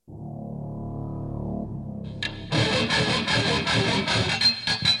The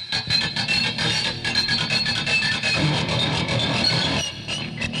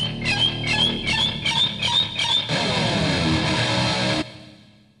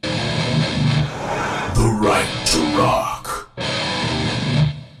Right to Rock.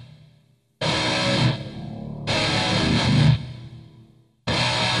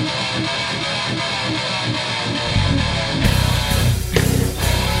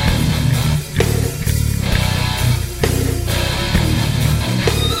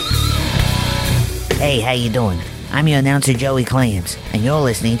 Hey, how you doing? I'm your announcer Joey Clams, and you're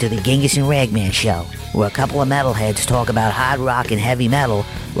listening to the Genghis and Ragman Show, where a couple of metalheads talk about hard rock and heavy metal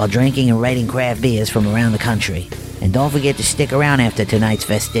while drinking and rating craft beers from around the country. And don't forget to stick around after tonight's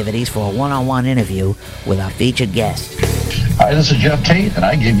festivities for a one-on-one interview with our featured guest. Hi, this is Jeff Tate, and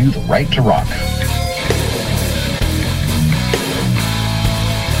I give you the right to rock.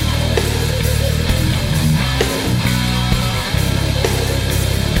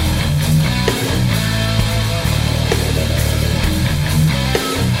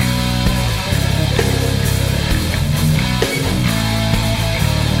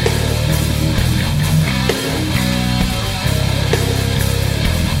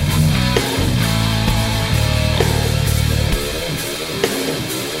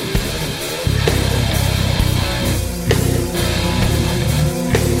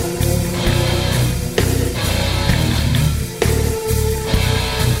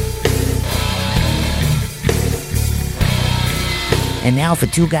 And now for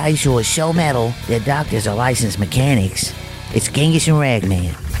two guys who are so metal, their doctors are licensed mechanics, it's Genghis and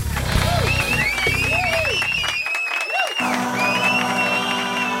Ragman.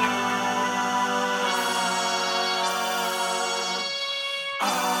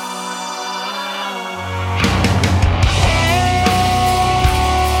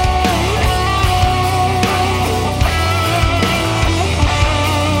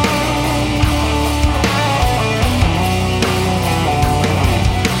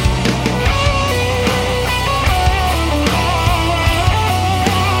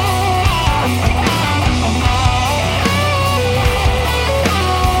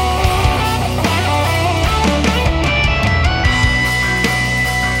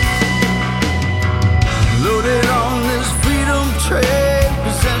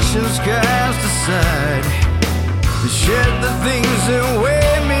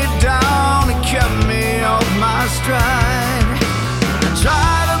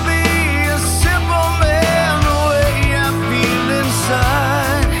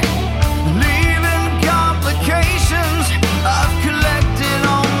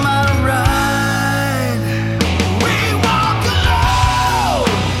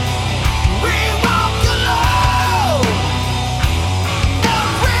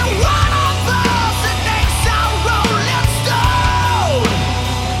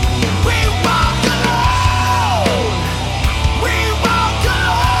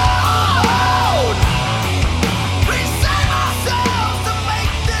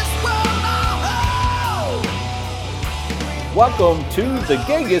 Welcome to the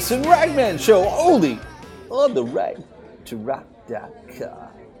Genghis and Ragman Show, only on the Right to Rock.com.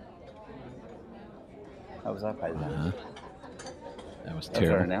 How was that by that? That was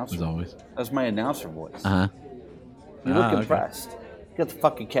terrible, as always. That was my announcer voice. Uh-huh. You look impressed. Got the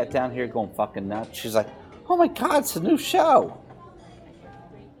fucking cat down here going fucking nuts. She's like, oh my God, it's a new show.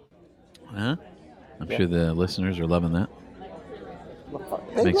 Huh? I'm sure the listeners are loving that.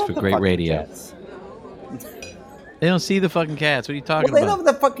 They Makes for great radio. Cats. They don't see the fucking cats. What are you talking They about? love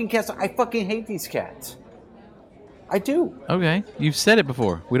the fucking cats. I fucking hate these cats. I do. Okay. You've said it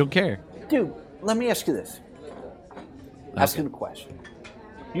before. We don't care. Dude, let me ask you this. Asking a question.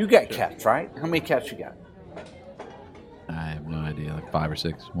 You got cats, right? How many cats you got? I have no idea. Like 5 or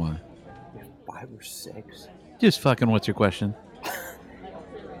 6. Why? 5 or 6? Just fucking what's your question?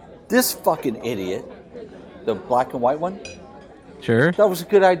 This fucking idiot, the black and white one, Sure. that was a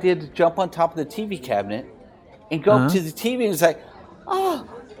good idea to jump on top of the TV cabinet and go up to the TV and say, oh,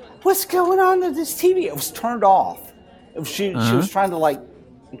 what's going on with this TV? It was turned off. She was trying to, like,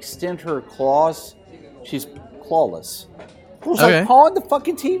 extend her claws. She's clawless. It was like pawing the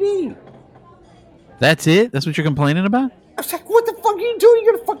fucking TV. That's it? That's what you're complaining about? I was like, what the fuck are you doing?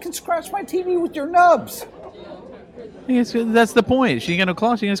 You're going to fucking scratch my TV with your nubs. I guess that's the point. She ain't got no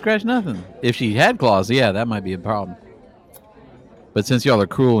claws. She ain't going to scratch nothing. If she had claws, yeah, that might be a problem. But since y'all are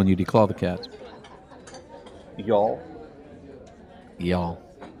cruel and you declaw the cats. Y'all?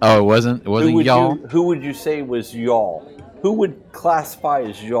 Oh, it wasn't? It wasn't y'all? Who would you say was y'all? Who would classify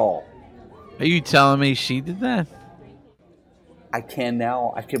as y'all? Are you telling me she did that? I can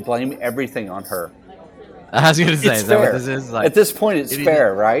now. I can blame everything on her. I was going to say, It's is that what fair. this is? Like, At this point, it's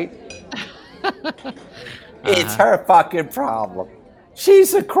fair, right? It's her fucking problem.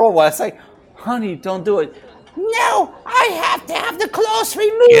 She's a cruel one. I say, honey, don't do it. No, I have to have the clothes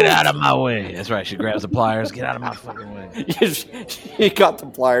removed. get out of my way. That's right. She grabs the pliers. Get out of my fucking way. She got the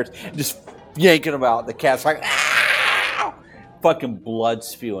pliers, just yanking them out. The cat's like, ow! Fucking blood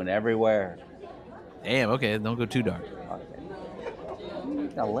spewing everywhere. Damn, okay. Don't go too dark.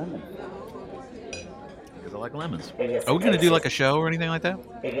 Okay. A lemon. Because I like lemons. Are we going to do like a show or anything like that?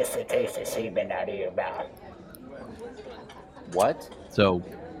 It gets the taste of semen out of your mouth. What? So,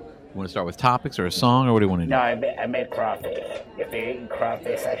 you want to start with topics or a song, or what do you want to do? No, I meant crawfish. If you're eating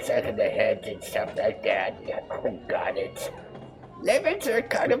crawfish, like sucking the heads and stuff like that, oh God, it's... Lemons are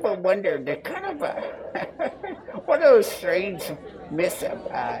kind of a wonder. They're kind of a... one of those strange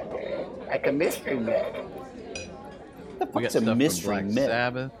like a mystery myth. The We got fuck's stuff a from mystery Black myth?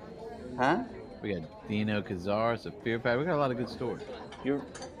 Sabbath. Huh? We got Dino Cazares of Fear Factory. We got a lot of good stories.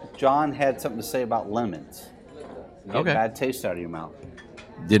 John had something to say about lemons. You get Okay. a bad taste out of your mouth.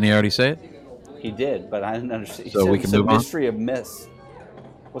 Didn't he already say it? He did, but I didn't understand. He So said we it's can a move on? mystery of myths.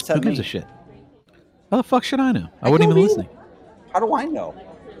 What's that Who mean? gives a shit? How the fuck should I know? I wasn't don't even either. listening. How do I know?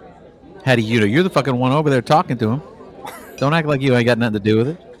 How do you know? You're the fucking one over there talking to him. Don't act like you ain't got nothing to do with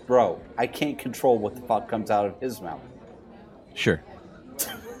it. Bro, I can't control what the fuck comes out of his mouth. Sure.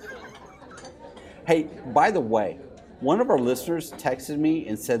 Hey, by the way, one of our listeners texted me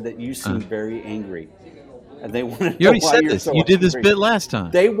and said that you seem very angry. And they want to know You already why said you're this. so You did this angry. bit last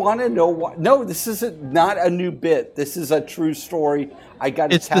time. They want to know why. No, this isn't not a new bit. This is a true story. I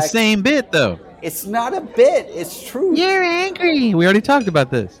got It's the text. same bit, though. It's not a bit. It's true. You're angry. We already talked about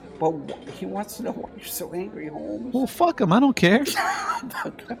this. But he wants to know why you're so angry, Holmes. Well, fuck him. I don't care.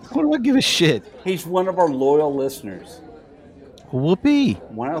 What do I give a shit? He's one of our loyal listeners. Whoopee.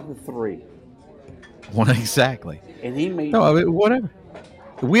 One out of the three. Well, exactly. And he made No, I mean, whatever.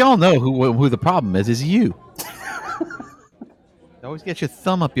 We all know who the problem is you. You always get your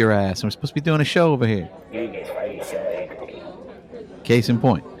thumb up your ass, and we're supposed to be doing a show over here. Genghis, why are you so angry? Case in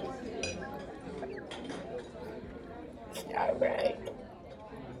point. It's not right.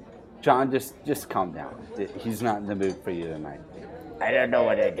 John, just calm down. He's not in the mood for you tonight. I don't know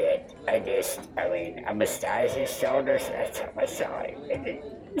what I did. I massaged his shoulders, and that's how I saw it. And it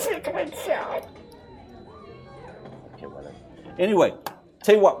said to myself, Okay, whatever. Anyway,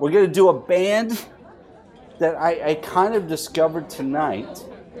 tell you what, we're gonna do a band that I kind of discovered tonight,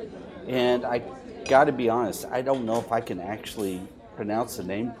 and I got to be honest, I don't know if I can actually pronounce the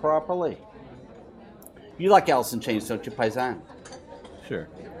name properly. You like Alice in Chains, don't you, Paisan? Sure.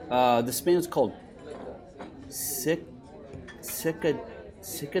 This band's called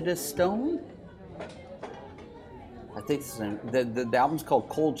Cicada Stone? I think it's the name. The album's called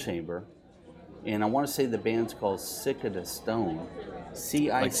Cold Chamber, and I want to say the band's called Cicada Stone.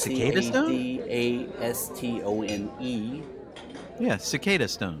 Cicada Stone? Cicadastone. Yeah, Cicada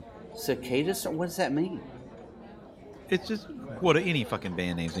Stone. Cicada Stone? What does that mean? It's just what any fucking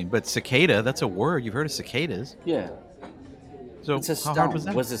band names mean. But cicada, that's a word. You've heard of cicadas. Yeah. So It's a how stone. hard was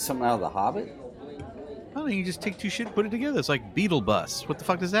that? Was it something out of The Hobbit? I don't know. You just take two shit and put it together. It's like Beetle Bus. What the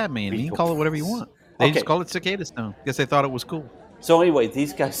fuck does that mean? You Beetle can call it whatever you Bus. want. They Okay. just call it Cicada Stone. Guess they thought it was cool. So anyway,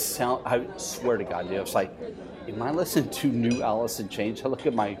 these guys sound, I swear to God, dude, I was like, am I listening to new Alice in Chains? I look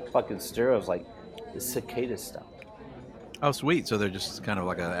at my fucking stereo, I was like, it's Cicada stuff. Oh, sweet. So they're just kind of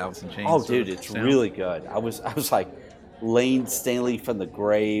like a Alice in Chains. Oh, sort dude, of it's sound? really good. I was like Lane Stanley from The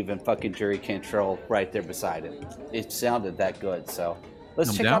Grave and fucking Jerry Cantrell right there beside it. It sounded that good. So let's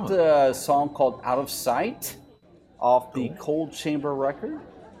I'm check down out with the song called Out of Sight off the Cold Chamber record.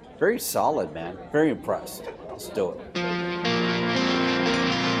 Very solid, man. Very impressed. Let's do it.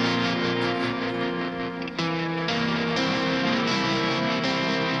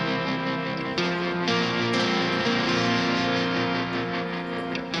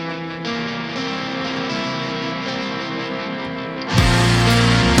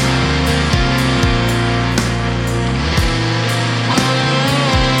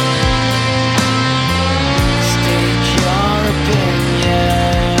 State your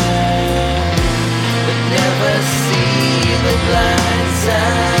opinion, but never see the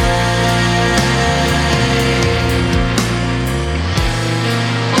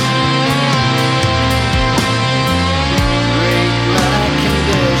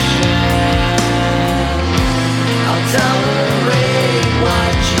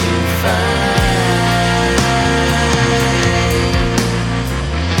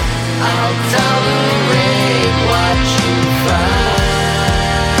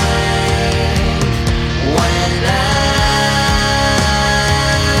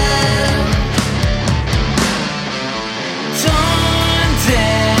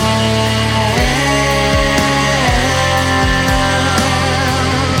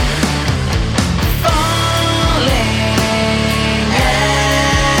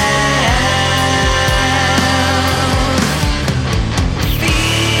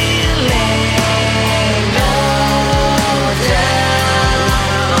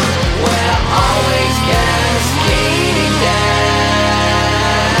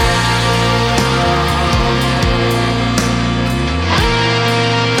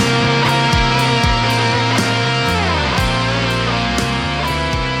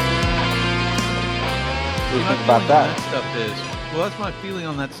about that? Stuff is well. That's my feeling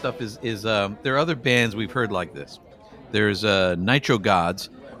on that stuff. Is there are other bands we've heard like this. There's Nitro Gods,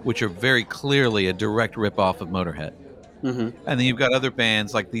 which are very clearly a direct ripoff of Motorhead. Mm-hmm. And then you've got other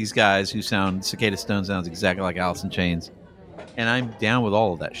bands like these guys who sound, Cicada Stone sounds exactly like Alice in Chains. And I'm down with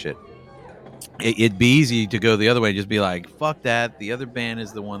all of that shit. It'd be easy to go the other way and just be like, fuck that. The other band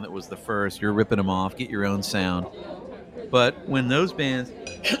is the one that was the first. You're ripping them off. Get your own sound. But when those bands,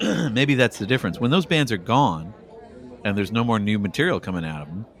 maybe that's the difference. When those bands are gone and there's no more new material coming out of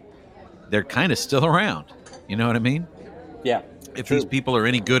them, they're kind of still around. You know what I mean? Yeah. If True. these people are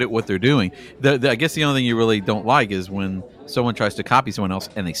any good at what they're doing. I guess the only thing you really don't like is when someone tries to copy someone else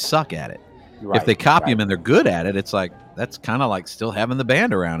and they suck at it. Right, if they copy right. them and they're good at it, it's like, that's kind of like still having the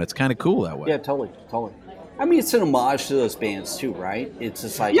band around. It's kind of cool that way. Yeah, totally. I mean, it's an homage to those bands too, right? It's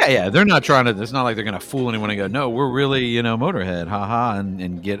just like Yeah. They're not trying to. It's not like they're going to fool anyone and go, "No, we're really, Motorhead, haha,"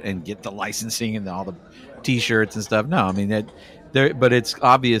 and get the licensing and all the T-shirts and stuff. No, I mean but it's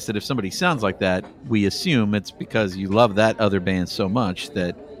obvious that if somebody sounds like that, we assume it's because you love that other band so much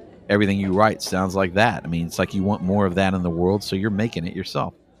that everything you write sounds like that. I mean, it's like you want more of that in the world, so you're making it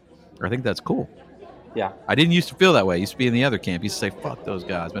yourself. I think that's cool. Yeah. I didn't used to feel that way. I used to be in the other camp. I used to say, fuck those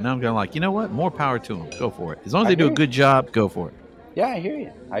guys. But now I'm going like, you know what? More power to them. Go for it. As long as they do a good job, go for it. Yeah, I hear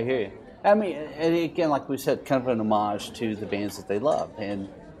you. I mean, and again, like we said, kind of an homage to the bands that they love. And,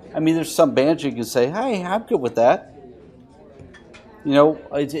 I mean, there's some bands you can say, hey, I'm good with that.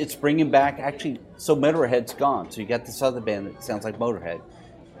 It's bringing back, actually, so Motorhead's gone. So you got this other band that sounds like Motorhead.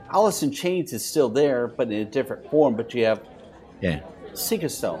 Alice in Chains is still there, but in a different form. But you have Cicada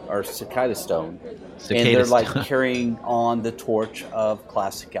Stone. And they're like carrying on the torch of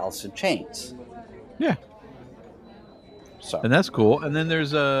classic Alice in Chains. Yeah. So. And that's cool. And then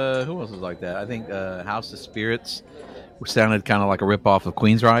there's who else is like that? I think House of Spirits sounded kind of like a ripoff of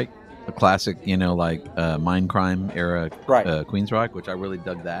Queensryche, a classic, Mind Crime era Queensryche, which I really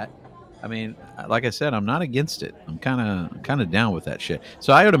dug that. I mean, like I said, I'm not against it. I'm kind of down with that shit.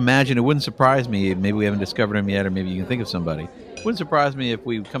 So I would imagine it wouldn't surprise me. Maybe we haven't discovered them yet, or maybe you can think of somebody. It wouldn't surprise me if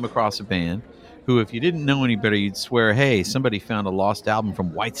we come across a band who, if you didn't know any better, you'd swear, hey, somebody found a lost album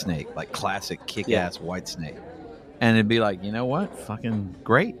from Whitesnake, like classic kick-ass Whitesnake. And it'd be like, you know what? Fucking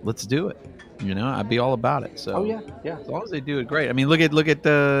great. Let's do it. I'd be all about it. So, yeah. As long as they do it, great. I mean, look at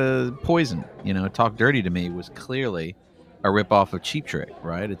Poison. Talk Dirty to Me was clearly a ripoff of Cheap Trick,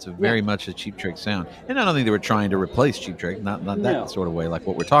 right? It's very much a Cheap Trick sound. And I don't think they were trying to replace Cheap Trick, not that sort of way, like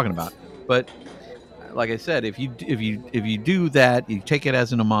what we're talking about. But like I said, if you do that, you take it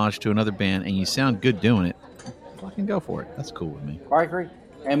as an homage to another band, and you sound good doing it, fucking go for it. That's cool with me. I agree.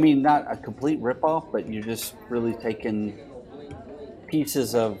 I mean, not a complete ripoff, but you're just really taking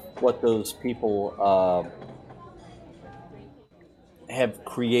pieces of what those people have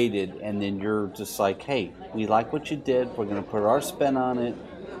created, and then you're just like, hey, we like what you did. We're going to put our spin on it,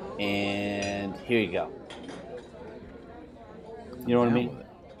 and here you go. You know what I mean?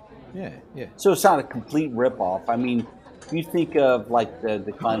 Yeah. So it's not a complete ripoff. I mean, you think of like the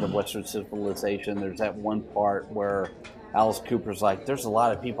decline of Western civilization. There's that one part where Alice Cooper's like, there's a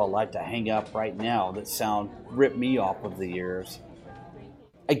lot of people I'd like to hang up right now that rip me off of the ears.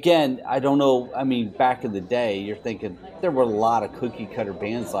 Again, I don't know. I mean, back in the day, you're thinking there were a lot of cookie cutter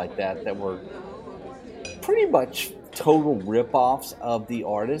bands like that were pretty much total rip-offs of the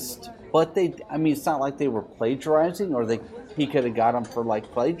artist. But it's not like they were plagiarizing, or he could have got them for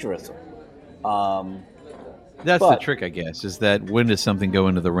like plagiarism. That's the trick, I guess, is that when does something go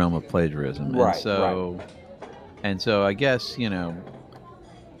into the realm of plagiarism? Right. And so I guess,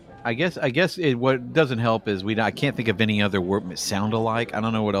 what doesn't help is I can't think of any other word that sound alike. I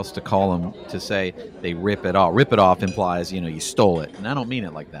don't know what else to call them to say they rip it off. Rip it off implies, you stole it. And I don't mean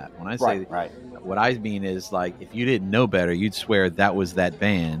it like that. When I say what I mean is like, if you didn't know better, you'd swear that was that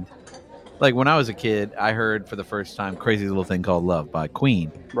band. Like when I was a kid, I heard for the first time Crazy Little Thing Called Love by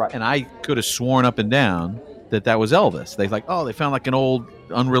Queen. Right. And I could have sworn up and down that was Elvis. They found like an old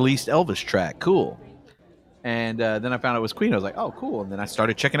unreleased Elvis track. Cool. And then I found it was Queen. I was like, oh, cool. And then I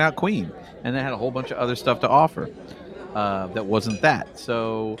started checking out Queen. And they had a whole bunch of other stuff to offer that wasn't that.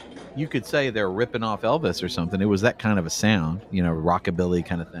 So you could say they're ripping off Elvis or something. It was that kind of a sound, rockabilly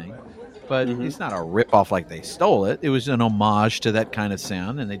kind of thing. But it's not a rip-off like they stole it. It was an homage to that kind of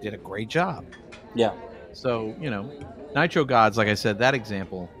sound, and they did a great job. Yeah. So, Nitro Gods, like I said, that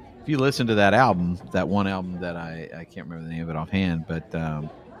example, if you listen to that album, that one album that I can't remember the name of it offhand, but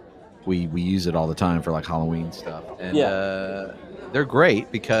we use it all the time for like Halloween stuff. And they're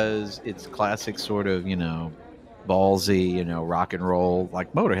great because it's classic sort of, ballsy, rock and roll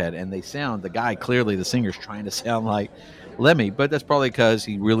like Motorhead. And the guy, clearly the singer's trying to sound like Lemmy, but that's probably because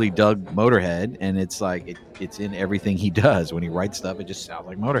he really dug Motorhead, and it's like it's in everything he does. When he writes stuff, it just sounds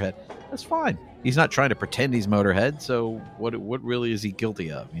like Motorhead. That's fine. He's not trying to pretend he's Motorhead, so what really is he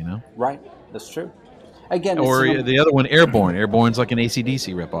guilty of, you know? Right, that's true. Again, or the other one, Airborne. Airborne's like an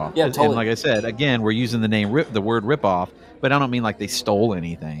AC/DC ripoff. Yeah, totally. And like I said, again, we're using the word ripoff, but I don't mean like they stole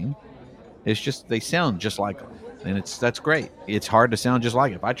anything. It's just they sound just like them, and that's great. It's hard to sound just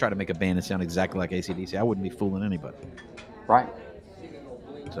like it. If I try to make a band that sound exactly like AC/DC, I wouldn't be fooling anybody. Right.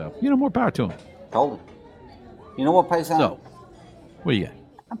 So, more power to them. Totally. You know what, Paisan? So, what do you got?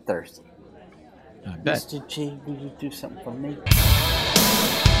 I'm thirsty. I bet. Mr. G, will you do something for me?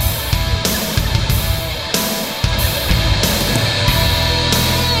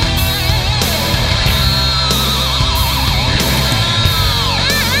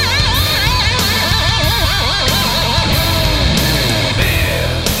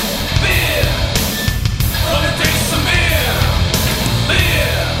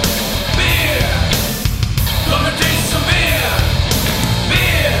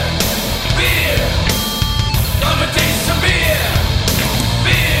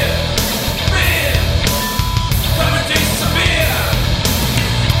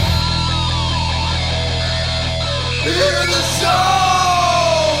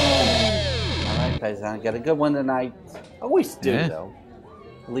 I got a good one tonight. I always do, though.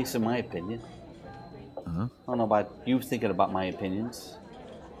 At least in my opinion. I don't know about you thinking about my opinions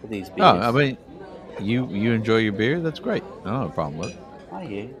for these beers. Oh, I mean, you enjoy your beer? That's great. I don't have a problem with it. I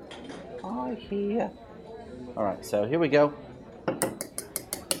hear you. I hear. All right, so here we go.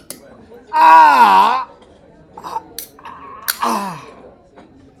 Ah! Ah!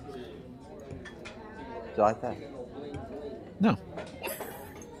 Do you like that? No.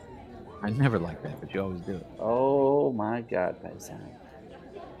 I never like that, but you always do it. Oh my God, Paisan.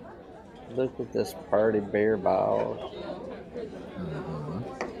 Look at this party beer ball.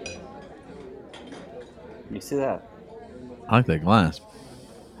 You see that? I like that glass.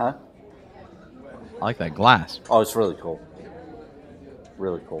 Huh? I like that glass. Oh, it's really cool.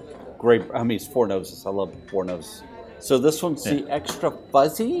 Really cool. Great. I mean, it's Four Noses. I love Four Noses. So this one's the Extra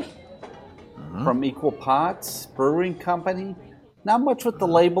Fuzzy from Equal Pots Brewing Company. Not much with the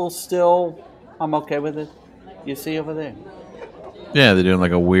label still. I'm okay with it. You see over there? Yeah, they're doing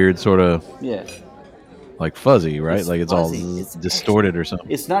like a weird sort of like fuzzy, right? It's like it's fuzzy. all It's distorted extra. or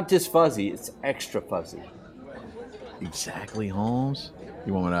something. It's not just fuzzy. It's extra fuzzy. Exactly, Holmes.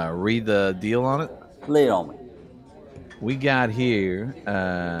 You want me to read the deal on it? Lay it on me. We got here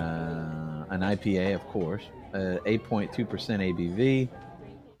an IPA, of course, 8.2% ABV.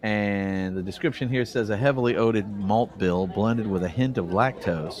 And the description here says a heavily oated malt bill blended with a hint of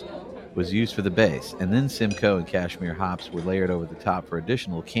lactose was used for the base, and then Simcoe and Cashmere hops were layered over the top for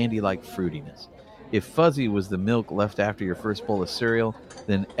additional candy-like fruitiness. If fuzzy was the milk left after your first bowl of cereal,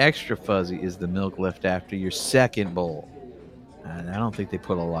 then extra fuzzy is the milk left after your second bowl. And I don't think they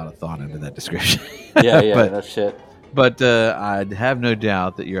put a lot of thought into that description. Yeah, but, no shit. But I have no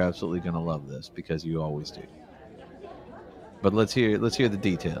doubt that you're absolutely going to love this because you always do. But let's hear the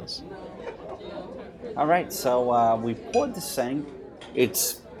details. All right, so we poured this thing.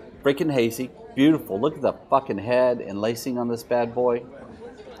 It's freaking hazy, beautiful. Look at the fucking head and lacing on this bad boy.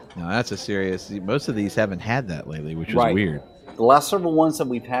 Now that's a serious. Most of these haven't had that lately, which is weird. The last several ones that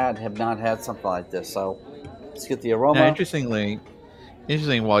we've had have not had something like this. So let's get the aroma. Now, interesting.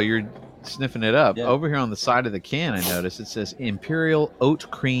 While you're sniffing it up, over here on the side of the can, I noticed it says Imperial Oat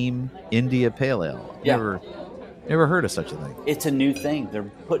Cream India Pale Ale. Never heard of such a thing. It's a new thing. They're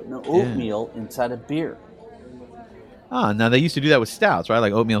putting oatmeal inside of beer. Ah, now they used to do that with stouts, right?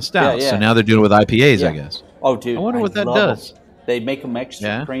 Like oatmeal stouts. Yeah. So now they're doing it with IPAs, I guess. Oh, dude. I wonder what that does. They make them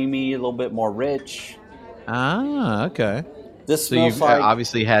extra creamy, a little bit more rich. Ah, okay. This so smells you've like...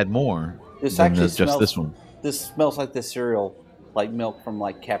 obviously had more This than actually just this one. This smells like the cereal, like milk from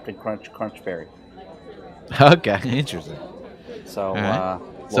like Captain Crunch Berry. Okay, interesting. So,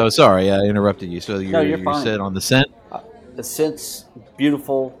 so sorry, I interrupted you. So you're fine. said on the scent? The scent's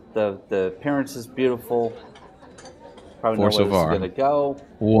beautiful. The appearance is beautiful. Probably know where so this far. is going to go.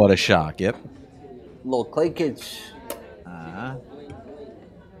 What a shock, yep. Little claykage.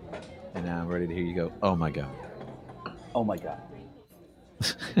 And now I'm ready to hear you go, oh my God. Oh my God.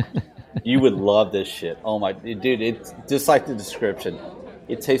 You would love this shit. Oh my, dude, it's just like the description.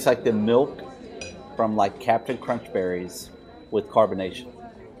 It tastes like the milk from like Captain Crunch Berries with carbonation.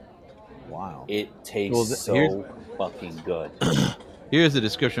 Wow. It tastes so fucking good. Here's a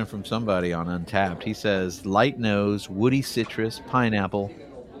description from somebody on Untapped. He says, light nose, woody citrus, pineapple,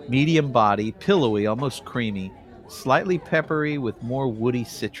 medium body, pillowy, almost creamy, slightly peppery with more woody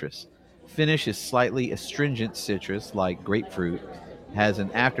citrus. finish is slightly astringent citrus like grapefruit. Has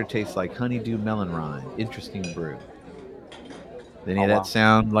an aftertaste like honeydew melon rind. Interesting brew. Does any of that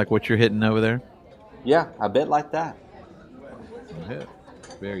sound like what you're hitting over there? Yeah, a bit like that. Yeah.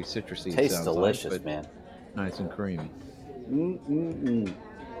 Very citrusy. Tastes delicious, man. Nice and creamy.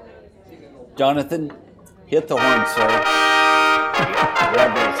 Jonathan, hit the horn, sir.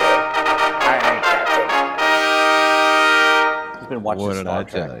 He's been watching Star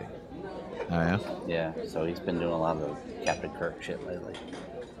Trek. Tell you? Oh, yeah? Yeah, so he's been doing a lot of Captain Kirk shit lately.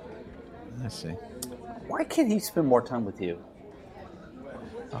 I see. Why can't he spend more time with you?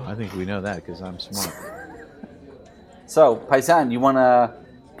 Oh, I think we know that because I'm smart. So, Paisan, you want to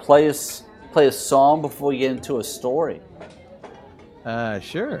play a song before we get into a story?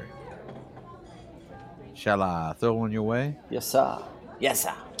 Sure. Shall I throw one your way? Yes, sir. Yes,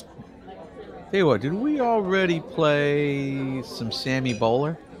 sir. Tell you what, did we already play some Sammy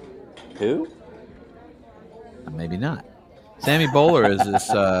Bowler? Who? Maybe not. Sammy Bowler is this.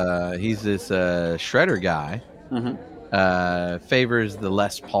 He's this shredder guy. Favors the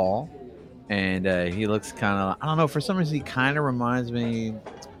Les Paul, and he looks kind of. I don't know. For some reason, he kind of reminds me,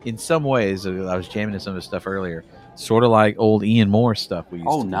 in some ways. I was jamming to some of his stuff earlier. Sort of like old Ian Moore stuff we used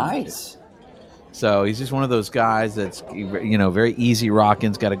to. Oh, nice. So he's just one of those guys that's very easy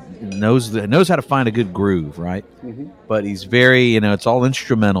rocking. Knows how to find a good groove, right? But he's very it's all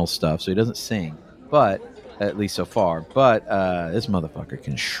instrumental stuff, so he doesn't sing. But at least so far. But this motherfucker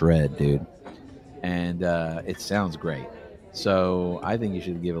can shred, dude, and it sounds great. So I think you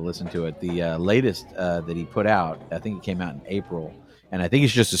should give a listen to it. The latest that he put out, I think it came out in April, and I think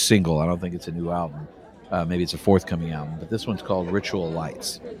it's just a single. I don't think it's a new album. Maybe it's a forthcoming album, but this one's called Ritual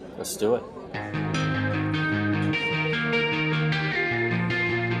Lights. Let's do it.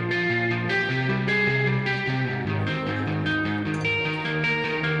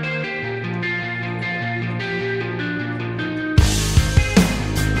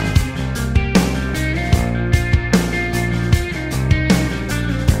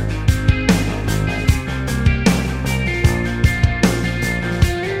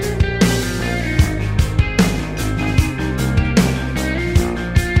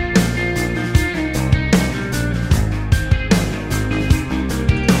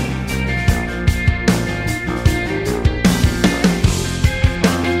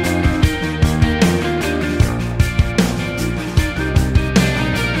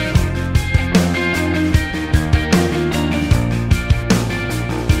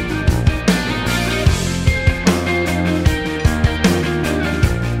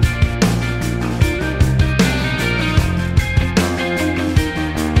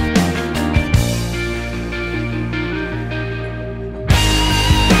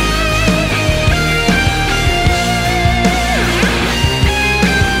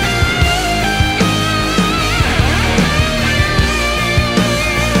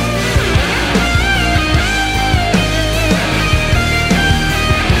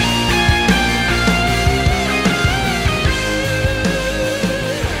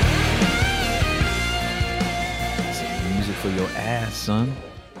 Son.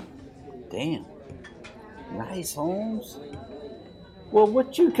 Damn. Nice, Holmes. Well,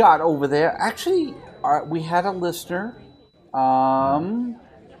 what you got over there? Actually, we had a listener.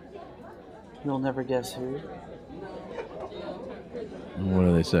 You'll never guess who. What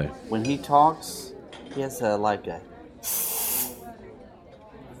do they say? When he talks, he has like a...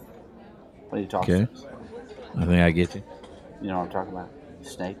 When he talks. Okay. I think I get you. You know what I'm talking about?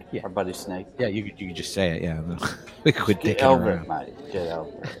 Snake? Yeah. Our buddy Snake? Yeah, you could just say it, yeah. We could Get dicking over around. it, mate. Get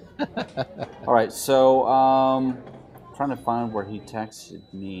over it. All right, so trying to find where he texted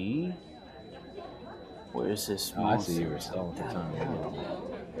me. Where is this? Oh, I see you were still at the time.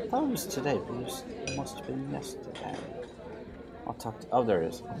 I thought it was today, but it must have been yesterday. I'll talk to... Oh, there it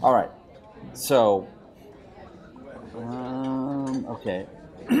is. All right. So, okay.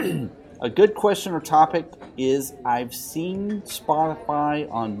 A good question or topic is, I've seen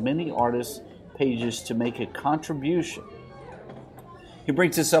Spotify on many artists' pages to make a contribution. He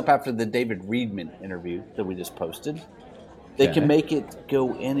brings this up after the David Reedman interview that we just posted. They can make it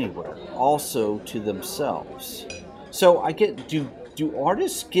go anywhere, also to themselves. So I get, do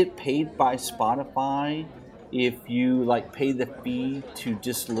artists get paid by Spotify if you like pay the fee to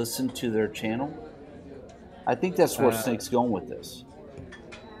just listen to their channel? I think that's where Snake's going with this.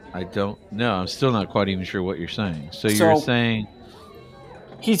 I don't know. I'm still not quite even sure what you're saying. So you're saying...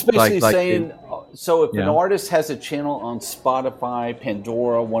 He's basically saying, so if an artist has a channel on Spotify,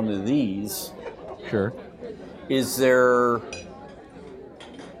 Pandora, one of these... Sure. Is there...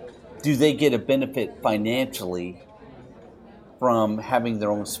 Do they get a benefit financially from having their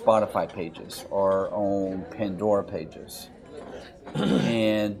own Spotify pages or own Pandora pages?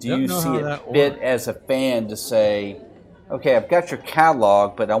 And do you see it fit as a fan to say, okay, I've got your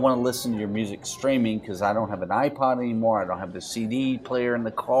catalog, but I want to listen to your music streaming because I don't have an iPod anymore. I don't have the CD player in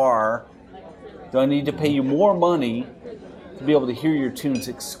the car. Do I need to pay you more money to be able to hear your tunes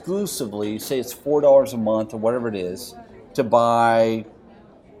exclusively? Say it's $4 a month or whatever it is to buy,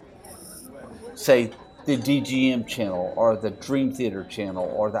 say, the DGM channel or the Dream Theater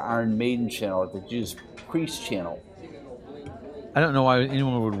channel or the Iron Maiden channel or the Judas Priest channel. I don't know why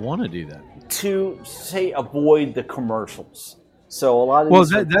anyone would want to do that. To, say, avoid the commercials. So a lot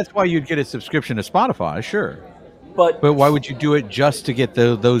of that's why you'd get a subscription to Spotify, sure. But why would you do it just to get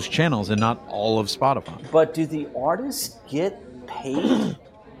those channels and not all of Spotify? But do the artists get paid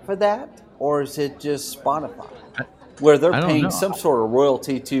for that? Or is it just Spotify? Where they're paying some sort of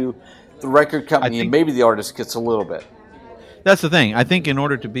royalty to the record company and maybe the artist gets a little bit. That's the thing. I think in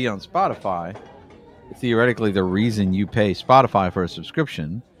order to be on Spotify, theoretically the reason you pay Spotify for a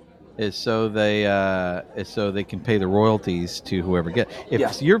subscription is so they can pay the royalties to whoever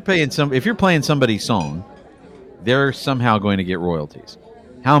if you're playing somebody's song, they're somehow going to get royalties.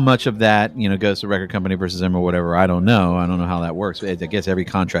 How much of that goes to the record company versus them or whatever, I don't know. I don't know how that works. I guess every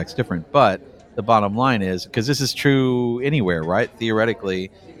contract's different. But the bottom line is, because this is true anywhere, right?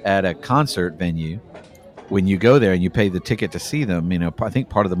 Theoretically, at a concert venue, when you go there and you pay the ticket to see them, I think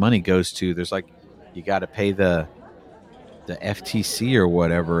part of the money goes to you got to pay the FTC or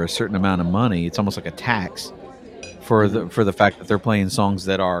whatever a certain amount of money. It's almost like a tax for the fact that they're playing songs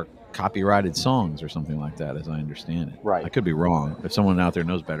that are copyrighted songs or something like that, as I understand it. Right. I could be wrong. If someone out there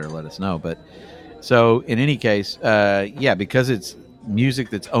knows better, let us know. But so in any case, because it's music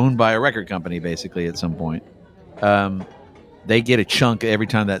that's owned by a record company, basically at some point, they get a chunk every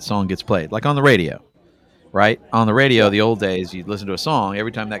time that song gets played, like on the radio. Right? On the radio, the old days, you'd listen to a song.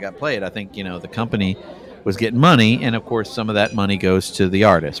 Every time that got played, I think, the company was getting money. And, of course, some of that money goes to the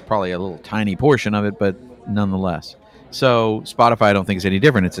artist. Probably a little tiny portion of it, but nonetheless. So Spotify, I don't think is any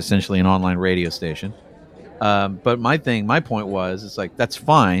different. It's essentially an online radio station. But my point was, it's like, that's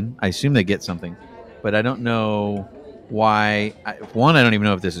fine. I assume they get something. But I don't know why. I don't even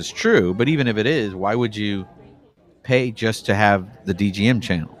know if this is true. But even if it is, why would you pay just to have the DGM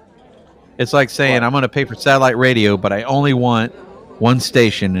channel? It's like saying, I'm going to pay for satellite radio, but I only want one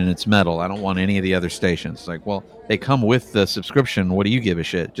station and it's metal. I don't want any of the other stations. It's like, well, they come with the subscription. What do you give a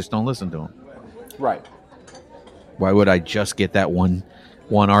shit? Just don't listen to them. Right. Why would I just get that one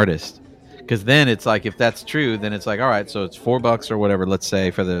artist? Because then it's like, if that's true, then it's like, all right, so it's $4 or whatever, let's say,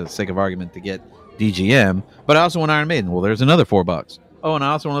 for the sake of argument, to get DGM. But I also want Iron Maiden. Well, there's another $4. Oh, and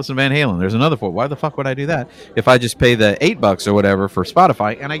I also want to listen to Van Halen. There's another $4. Why the fuck would I do that if I just pay the $8 or whatever for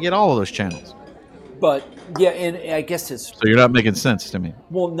Spotify and I get all of those channels? But and I guess it's... So you're not making sense to me.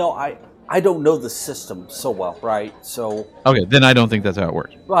 Well, no, I don't know the system so well, right? So... Okay, then I don't think that's how it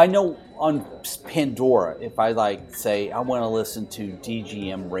works. Well, I know on Pandora, if I say I want to listen to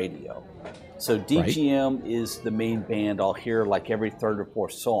DGM radio. So DGM is the main band I'll hear every third or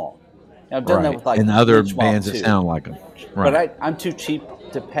fourth song. Now, I've done that with and other bands that sound like them. Right. But I'm too cheap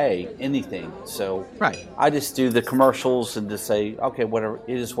to pay anything. So I just do the commercials and just say, okay, whatever,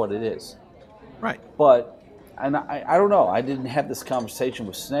 it is what it is. Right. But and I don't know. I didn't have this conversation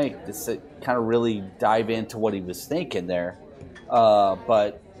with Snake to kind of really dive into what he was thinking there.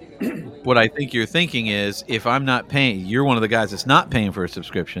 But what I think you're thinking is, if I'm not paying, you're one of the guys that's not paying for a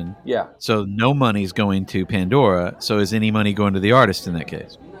subscription. Yeah. So no money's going to Pandora. So is any money going to the artist in that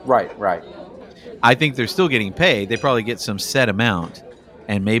case? Right. I think they're still getting paid. They probably get some set amount,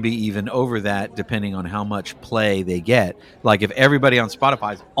 and maybe even over that, depending on how much play they get. Like if everybody on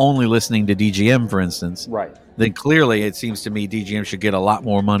Spotify is only listening to DGM, for instance, then clearly it seems to me DGM should get a lot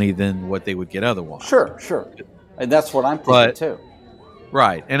more money than what they would get otherwise. Sure. And that's what I'm thinking too.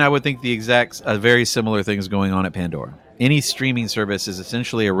 Right. And I would think a very similar thing is going on at Pandora. Any streaming service is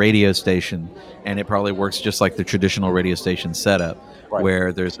essentially a radio station, and it probably works just like the traditional radio station setup,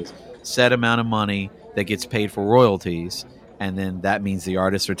 where there's a set amount of money that gets paid for royalties, and then that means the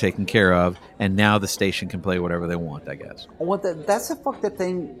artists are taken care of, and now the station can play whatever they want, I guess. Well, that's a fucked up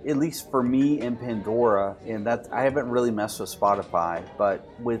thing, at least for me in Pandora, and I haven't really messed with Spotify, but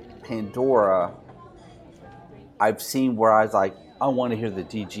with Pandora, I've seen where I was like, I want to hear the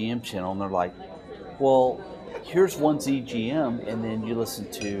DGM channel, and they're like, well, here's one DGM, and then you listen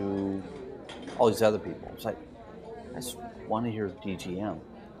to all these other people. It's like, I just want to hear DGM.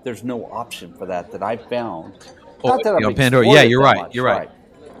 There's no option for that I found. Pandora. Yeah, you're right. You're right.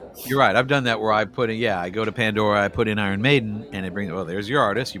 You're right. I've done that where I put in, I go to Pandora, I put in Iron Maiden, and it brings, there's your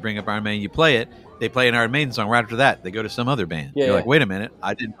artist. You bring up Iron Maiden, you play it. They play an Iron Maiden song. Right after that, they go to some other band. You're like, wait a minute,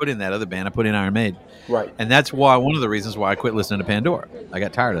 I didn't put in that other band. I put in Iron Maiden. Right. And that's why one of the reasons why I quit listening to Pandora. I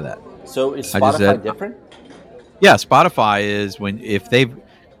got tired of that. So is Spotify different? Yeah, Spotify is if they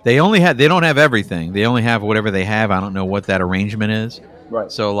don't have everything. They only have whatever they have. I don't know what that arrangement is.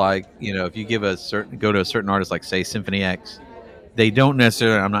 Right. So like, if you go to a certain artist like say Symphony X, they don't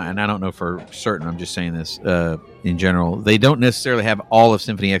necessarily, I don't know for certain, I'm just saying this in general, they don't necessarily have all of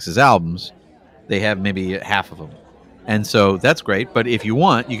Symphony X's albums. They have maybe half of them. And so that's great. But if you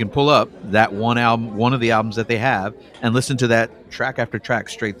want, you can pull up that one of the albums that they have, and listen to that track after track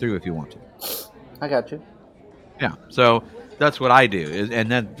straight through if you want to. I got you. Yeah. So that's what I do. And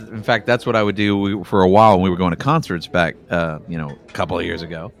then, in fact, that's what I would do for a while when we were going to concerts back, a couple of years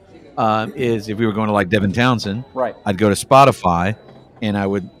ago. Is if we were going to like Devin Townsend, right? I'd go to Spotify and I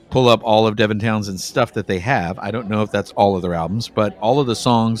would pull up all of Devin Townsend's stuff that they have. I don't know if that's all of their albums, but all of the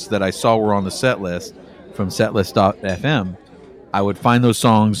songs that I saw were on the set list from setlist.fm. I would find those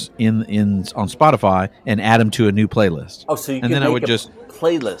songs in on Spotify and add them to a new playlist. Oh, so you and can then make I would a just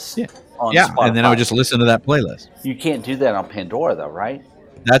playlist. On yeah, Spotify. And then I would just listen to that playlist. You can't do that on Pandora, though, right?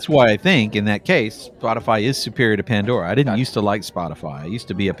 That's why I think in that case, Spotify is superior to Pandora. I didn't used to like Spotify. I used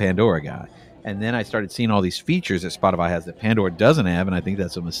to be a Pandora guy. And then I started seeing all these features that Spotify has that Pandora doesn't have, and I think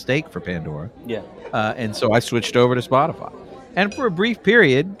that's a mistake for Pandora. Yeah. And so I switched over to Spotify. And for a brief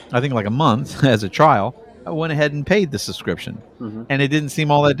period, I think like a month as a trial, I went ahead and paid the subscription. Mm-hmm. And it didn't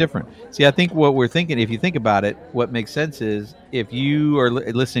seem all that different. See, I think what we're thinking, if you think about it, what makes sense is if you are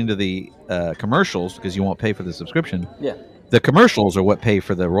listening to the commercials, because you won't pay for the subscription, the commercials are what pay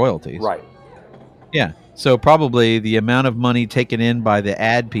for the royalties. Right. Yeah. So probably the amount of money taken in by the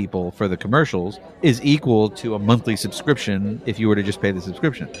ad people for the commercials is equal to a monthly subscription if you were to just pay the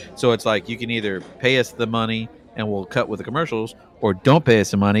subscription. So it's like you can either pay us the money and we'll cut with the commercials, or don't pay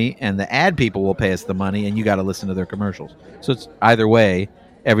us the money and the ad people will pay us the money and you got to listen to their commercials. So it's either way,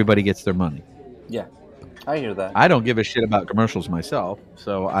 everybody gets their money. Yeah. I hear that. I don't give a shit about commercials myself,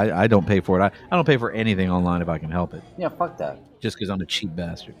 so I don't pay for it. I don't pay for anything online if I can help it. Yeah, fuck that. Just because I'm a cheap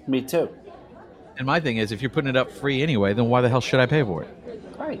bastard. Me too. And my thing is, if you're putting it up free anyway, then why the hell should I pay for it?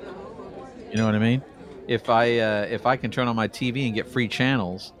 Right. You know what I mean? If I can turn on my TV and get free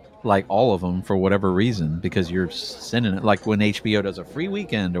channels, like all of them for whatever reason, because you're sending it, like when HBO does a free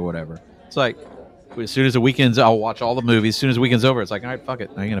weekend or whatever, it's like, as soon as the weekend's, I'll watch all the movies. As soon as the weekend's over, it's like, all right, fuck it.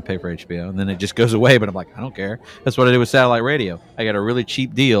 I ain't going to pay for HBO. And then it just goes away. But I'm like, I don't care. That's what I did with satellite radio. I got a really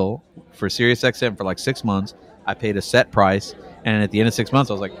cheap deal for SiriusXM for like 6 months. I paid a set price. And at the end of 6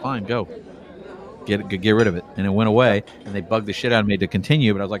 months, I was like, fine, go. Get rid of it. And it went away. And they bugged the shit out of me to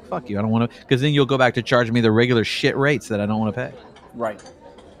continue. But I was like, fuck you. I don't want to. Because then you'll go back to charging me the regular shit rates that I don't want to pay. Right.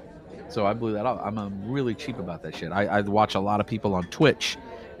 So I blew that off. I'm really cheap about that shit. I watch a lot of people on Twitch.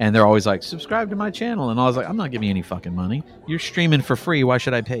 And they're always like, subscribe to my channel. And I was like, I'm not giving you any fucking money. You're streaming for free. Why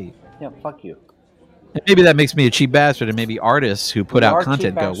should I pay you? Yeah, fuck you. And maybe that makes me a cheap bastard. And maybe artists who put out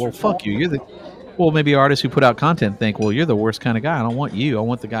content go, well, fuck you. Well, maybe artists who put out content think, well, you're the worst kind of guy. I don't want you. I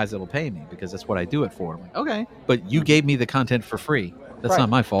want the guys that will pay me because that's what I do it for. I'm like, okay, but you gave me the content for free. That's not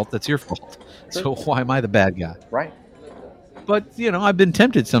my fault. That's your fault. So why am I the bad guy? Right. But, I've been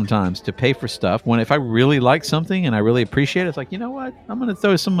tempted sometimes to pay for stuff when if I really like something and I really appreciate it, it's like, you know what? I'm going to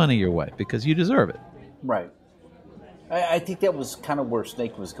throw some money your way because you deserve it. Right. I think that was kind of where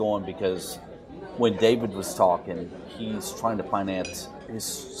Snake was going because when David was talking, he's trying to finance his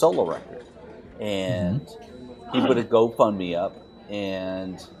solo record. And he put a GoFundMe up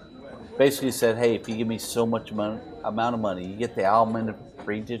and basically said, hey, if you give me so much amount of money, you get the album in a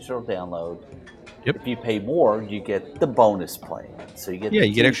free digital download. Yep. If you pay more, you get the bonus plan. So you get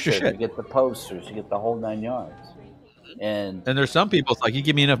you get extra shit. You get the posters. You get the whole 9 yards. And there's some people, it's like, you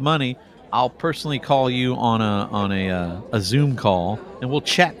give me enough money, I'll personally call you on a Zoom call, and we'll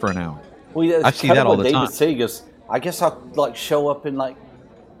chat for an hour. Well, I see that all the time. David said, he goes, I guess I'll like show up and like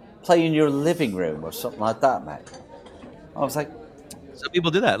play in your living room or something like that, mate. I was like, some people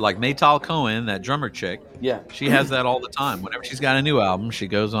do that. Like Maytal Cohen, that drummer chick. Yeah, she has that all the time. Whenever she's got a new album, she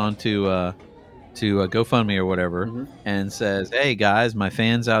goes on to GoFundMe or whatever and says, hey guys, my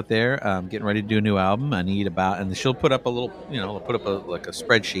fans out there, I'm getting ready to do a new album. I need about, and she'll put up a little, put up a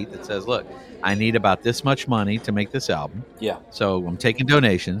spreadsheet that says, look, I need about this much money to make this album. Yeah. So I'm taking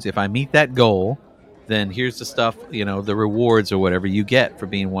donations. If I meet that goal, then here's the stuff, the rewards or whatever you get for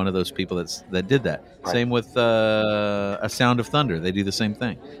being one of those people that did that. Right. Same with A Sound of Thunder. They do the same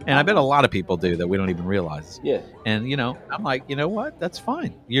thing. And I bet a lot of people do that we don't even realize. Yeah. And, I'm like, you know what? That's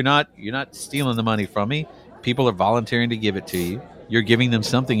fine. You're not stealing the money from me. People are volunteering to give it to you. you're giving them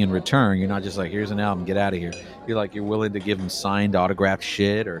something in return. You're not just like, here's an album, get out of here. You're like, you're willing to give them signed, autographed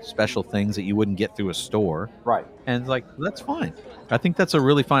shit or special things that you wouldn't get through a store. Right. And like, that's fine. I think that's a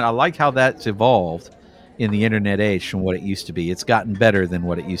really fine. I like how that's evolved in the internet age from what it used to be. It's gotten better than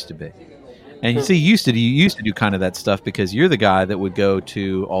what it used to be. And you see, you used to do kind of that stuff because you're the guy that would go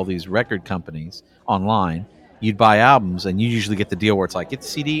to all these record companies online. You'd buy albums, and you usually get the deal where it's like, get the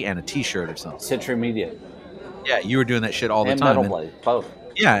CD and a T-shirt or something. Century Media. Yeah, you were doing that shit all the and time. Metal Blade, both.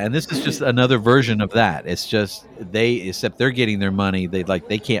 Yeah, and this is just another version of that. It's just except they're getting their money. They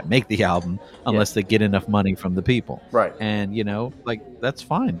can't make the album unless they get enough money from the people. Right. And that's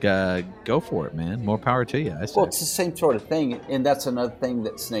fine. Go for it, man. More power to you. I say. Well, it's the same sort of thing, and that's another thing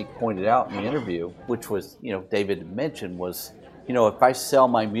that Snake pointed out in the interview, which was, David mentioned was, if I sell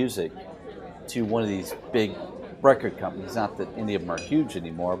my music to one of these big record companies, not that any of them are huge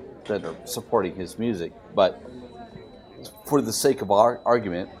anymore that are supporting his music, but for the sake of our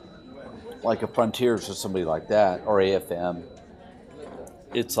argument, like a Frontiers or somebody like that, or AFM,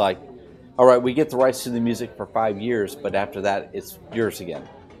 it's like, all right, we get the rights to the music for 5 years, but after that, it's yours again.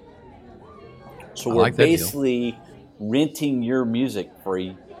 So we're basically renting your music for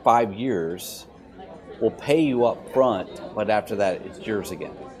 5 years. We'll pay you up front, but after that, it's yours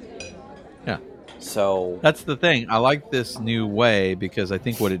again. Yeah. So that's the thing. I like this new way because I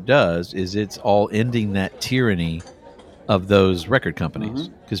think what it does is it's all ending that tyranny of those record companies.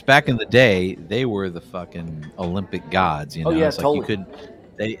 Because back in the day, they were the fucking Olympic gods. Oh yeah, it's totally. Like you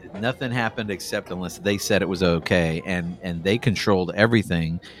couldn't. Nothing happened except unless they said it was okay, and they controlled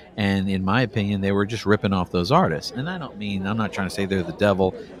everything. And in my opinion, they were just ripping off those artists. And I'm not trying to say they're the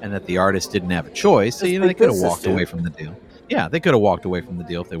devil and that the artists didn't have a choice. So, they could have walked away from the deal. Yeah, they could have walked away from the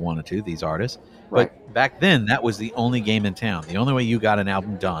deal if they wanted to, these artists. Right. But back then, that was the only game in town. The only way you got an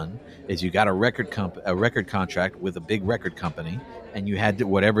album done is you got a record contract with a big record company, and you had to,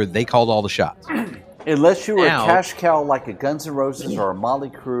 whatever they called all the shots. Unless you were a cash cow like a Guns N' Roses or a Motley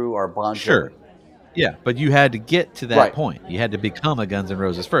Crue or a Bon Jovi. Sure. Yeah, but you had to get to that point. You had to become a Guns N'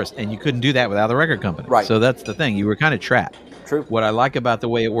 Roses first, and you couldn't do that without a record company. Right. So that's the thing. You were kind of trapped. True. What I like about the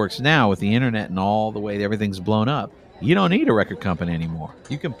way it works now with the internet and all the way everything's blown up, you don't need a record company anymore.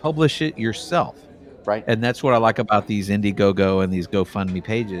 You can publish it yourself. Right. And that's what I like about these Indiegogo and these GoFundMe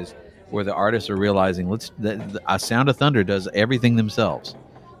pages where the artists are realizing Sound of Thunder does everything themselves.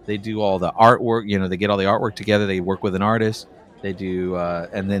 They do all the artwork, they get all the artwork together, they work with an artist, they do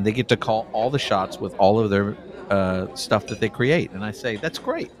and then they get to call all the shots with all of their stuff that they create. And I say that's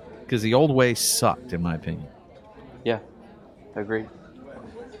great because the old way sucked in my opinion. Yeah. Agreed.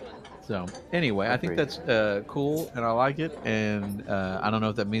 So anyway, I think that's cool, and I like it. And I don't know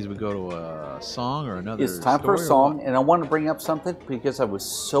if that means we go to a song or another. It's time for a song, and I want to bring up something because I was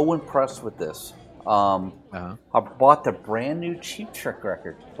so impressed with this. I bought the brand new Cheap Trick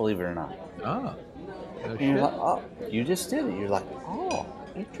record, believe it or not. Oh, no shit. You're like, oh, you just did it. You're like, oh,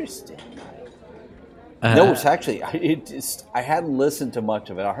 interesting. No, it's actually I hadn't listened to much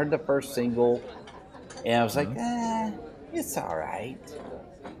of it. I heard the first single, and I was like, it's all right.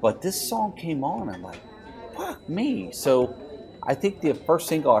 But this song came on, and I'm like, fuck me. So I think the first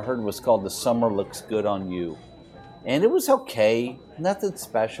single I heard was called The Summer Looks Good on You. And it was okay, nothing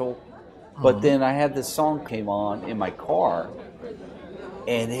special. But then I had this song came on in my car,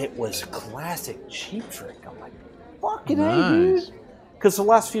 and it was classic Cheap Trick. I'm like, fucking A, dude. Because the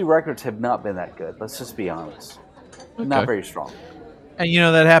last few records have not been that good. Let's just be honest. Okay. Not very strong. And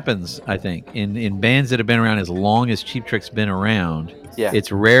that happens, I think, in bands that have been around as long as Cheap Trick's been around. Yeah.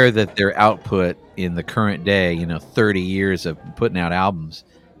 It's rare that their output in the current day, 30 years of putting out albums,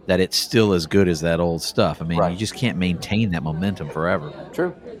 that it's still as good as that old stuff. I mean, you just can't maintain that momentum forever.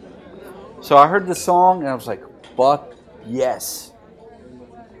 True. So I heard the song, and I was like, fuck yes.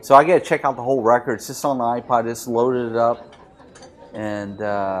 So I got to check out the whole record. It's just on the iPod. Just loaded it up. And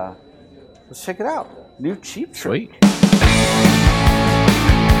let's check it out. New Cheap Trick. Sweet.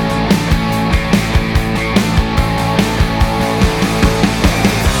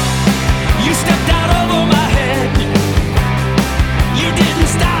 You stepped out over my head. You didn't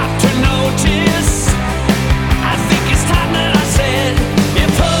stop to notice. I think it's time that I said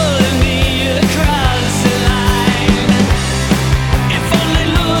you're pulling me across the line. If only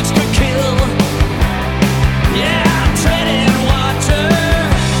looks could kill. Yeah, I'm treading water.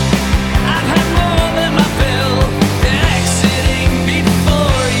 I've had more than my fill. Exiting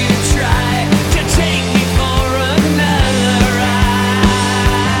before you try to take me for another ride.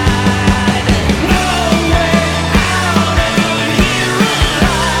 No way.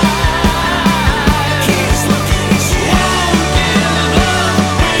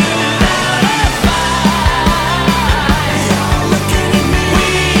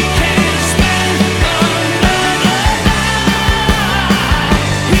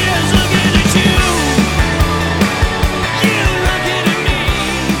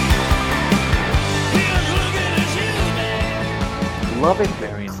 love it.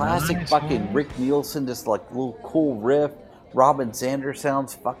 Very Classic nice, fucking Holmes. Rick Nielsen, this like little cool riff. Robin Zander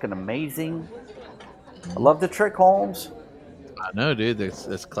sounds fucking amazing. I love the trick, Holmes. I know, dude.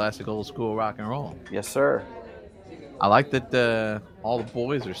 That's classic old school rock and roll. Yes, sir. I like that all the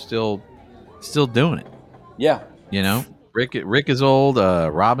boys are still doing it. Yeah. You know, Rick is old.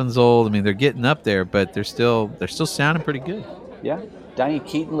 Robin's old. I mean, they're getting up there, but they're still sounding pretty good. Yeah. Diane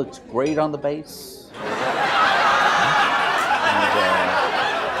Keaton looks great on the bass.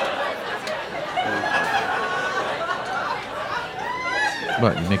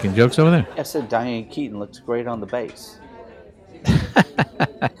 What, you making jokes over there? I said Diane Keaton looks great on the bass.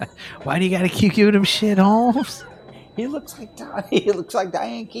 Why do you got to keep giving him shit, Holmes? He looks like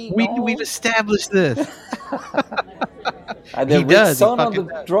Diane Keaton. We've established this. And then He Rick does, he Son on fucking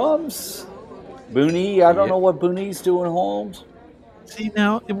the does. drums. Booney, I don't Yeah. know what Booney's doing, Holmes. See,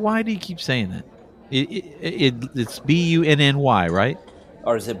 now, why do you keep saying that? It's Bunny, right?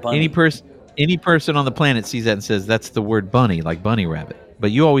 Or is it Bunny? Any person on the planet sees that and says that's the word bunny, like bunny rabbit. But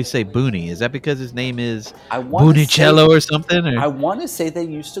you always say Booney. Is that because his name is Bunicello or something? Or? I want to say they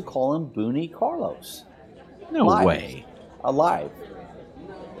used to call him Booney Carlos. No Live. way. Alive.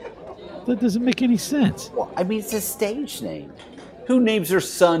 That doesn't make any sense. Well, I mean, it's a stage name. Who names their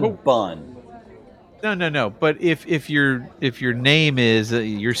son Bun? No. But if your name is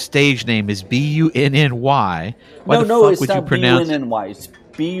your stage name is Bunny, why the fuck It's would you not pronounce it? B-U-N-N-Y. It's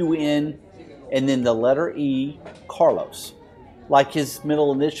B-U-N and then the letter E, Carlos. Like his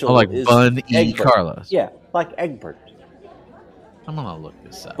middle initial Oh, like is Bun E. Egbert. Carlos. Yeah, like Egbert. I'm gonna look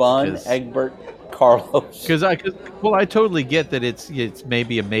this up. Bun, Egbert, Carlos. Because I totally get that it's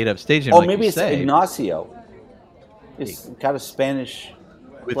maybe a made up stage name. Oh, like maybe you it's say, Ignacio. It's got a Spanish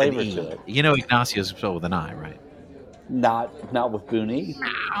with flavor an E. to it. You know, Ignacio's spelled with an I, right? Not with Booney.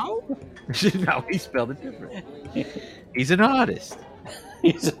 No, he spelled it different. He's an artist.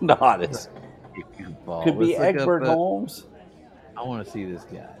 He's an artist. Could be Let's look Egbert up, Holmes. I want to see this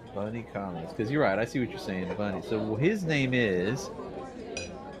guy, Bunny Carlos, because you're right. I see what you're saying, Bunny. So his name is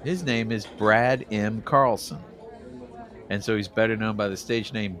Brad M. Carlson, and so he's better known by the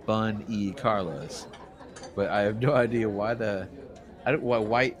stage name Bun E. Carlos. But I have no idea why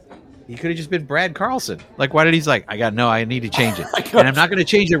why he could have just been Brad Carlson. Like, why did he's like, I need to change it, and I'm not going to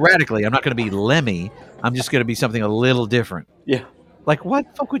change it radically. I'm not going to be Lemmy. I'm just going to be something a little different. Yeah. Like, what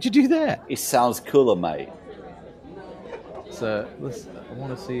the fuck would you do that? It sounds cooler, mate. So I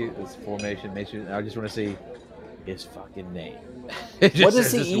want to see this formation. I just want to see his fucking name. What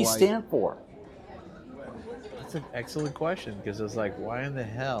does the E stand for? That's an excellent question, because it's like, why in the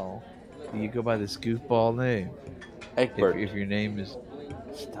hell do you go by this goofball name? Egbert. If your name is,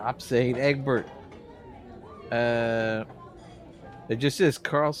 stop saying Egbert. It just says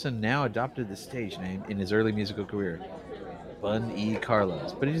Carlson now adopted the stage name in his early musical career, Bun E.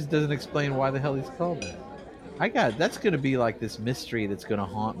 Carlos, but it just doesn't explain why the hell he's called that. That's going to be like this mystery that's going to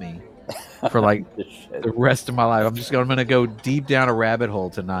haunt me for like the rest of my life. I'm going to go deep down a rabbit hole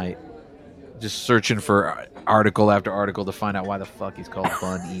tonight, just searching for article after article to find out why the fuck he's called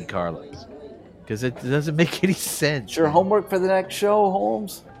Bun E. Carlos. Because it doesn't make any sense. It's your homework for the next show,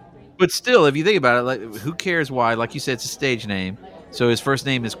 Holmes. But still, if you think about it, like, who cares why? Like you said, it's a stage name. So his first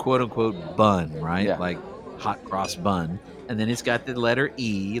name is quote unquote Bun, right? Yeah. Like hot cross bun. And then it's got the letter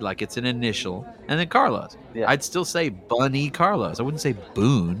E, like it's an initial, and then Carlos. Yeah. I'd still say Bunny Carlos. I wouldn't say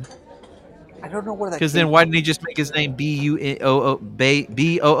Boone. I don't know where that. Because then why didn't he just make his name B-O-O-N-E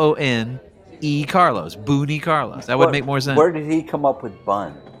Carlos? Booney Carlos. That would make more sense. Where did he come up with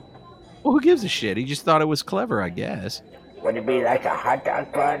Bun? Well, who gives a shit? He just thought it was clever, I guess. Would it be like a hot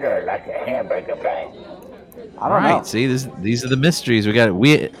dog bun or like a hamburger bun? I don't know. See, these are the mysteries.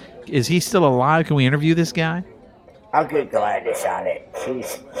 Is he still alive? Can we interview this guy? I'll get Gladys on it.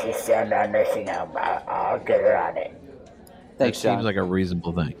 She's still not nursing home. I'll get her on it. Thanks, That seems John. like a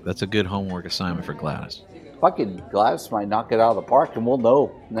reasonable thing. That's a good homework assignment for Gladys. Fucking Gladys might knock it out of the park, and we'll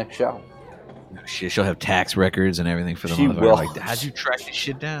know next show. She'll have tax records and everything for the She motherfucker. will. Like, how'd you track this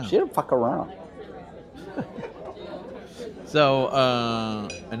shit down? She didn't fuck around. So,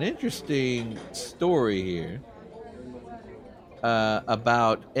 an interesting story here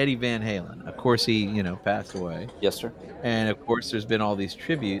about Eddie Van Halen. Of course, he, passed away. Yes, sir. And, of course, there's been all these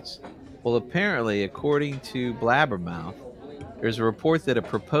tributes. Well, apparently, according to Blabbermouth, there's a report that a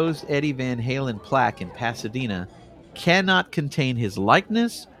proposed Eddie Van Halen plaque in Pasadena cannot contain his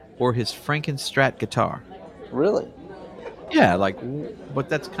likeness or his Frankenstrat guitar. Really? Yeah, but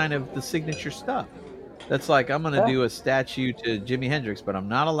that's kind of the signature stuff. That's like, I'm going to do a statue to Jimi Hendrix, but I'm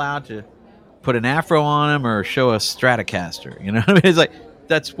not allowed to put an afro on him or show a Stratocaster. You know what I mean? It's like,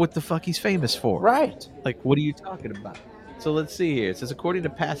 that's what the fuck he's famous for. Right. Like, what are you talking about? So let's see here. It says, according to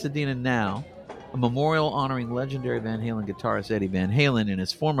Pasadena Now, a memorial honoring legendary Van Halen guitarist Eddie Van Halen in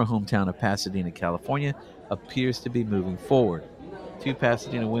his former hometown of Pasadena, California, appears to be moving forward. 2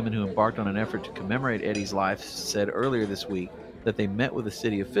 Pasadena women who embarked on an effort to commemorate Eddie's life said earlier this week that they met with a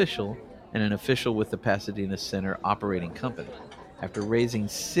city official and an official with the Pasadena Center operating company. After raising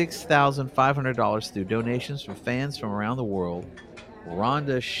 $6,500 through donations from fans from around the world,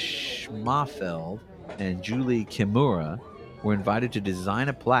 Rhonda Schmafeld and Julie Kimura were invited to design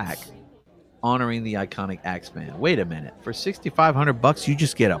a plaque honoring the iconic Axeman. Wait a minute. For $6,500 you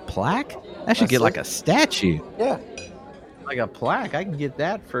just get a plaque? That should get like a statue. Yeah. Like a plaque. I can get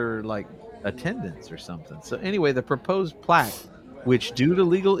that for like attendance or something. So anyway, the proposed plaque, which due to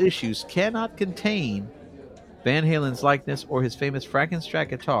legal issues cannot contain Van Halen's likeness or his famous Frankenstrat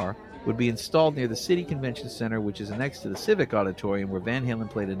guitar, would be installed near the City Convention Center, which is next to the Civic Auditorium, where Van Halen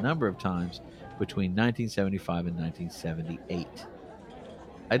played a number of times between 1975 and 1978.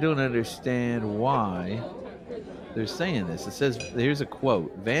 I don't understand why they're saying this. It says, here's a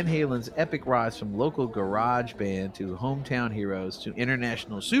quote, Van Halen's epic rise from local garage band to hometown heroes to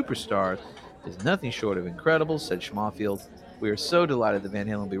international superstars is nothing short of incredible, said Schmafeld. We are so delighted that Van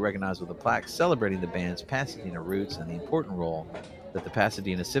Halen will be recognized with a plaque celebrating the band's Pasadena roots and the important role that the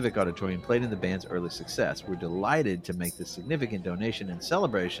Pasadena Civic Auditorium played in the band's early success. We're delighted to make this significant donation in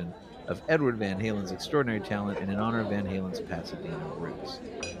celebration of Edward Van Halen's extraordinary talent and in honor of Van Halen's Pasadena roots.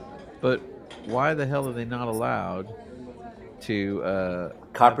 But why the hell are they not allowed to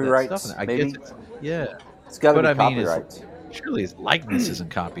copyrights? I maybe? guess yeah. It's got to be copyrights. Surely his likeness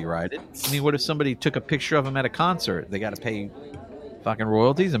isn't copyrighted. I mean, what if somebody took a picture of him at a concert? They got to pay fucking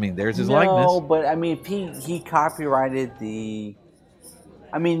royalties? I mean, there's his likeness. No, but I mean, he copyrighted the...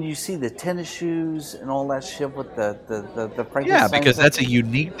 I mean, you see the tennis shoes and all that shit with the Frankenstein. Yeah, because that's a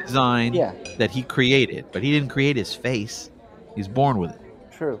unique design Yeah. that he created. But he didn't create his face. He's born with it.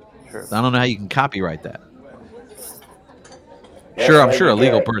 True. So I don't know how you can copyright that. Sure, I'm sure a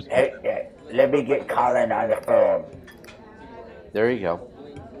legal person. Let me get Colin on the phone. There you go.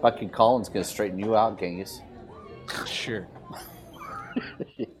 Fucking Colin's going to straighten you out, Genghis. Sure.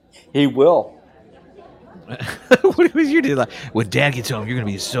 He will. What was you do? Like, when Dad gets home, you're going to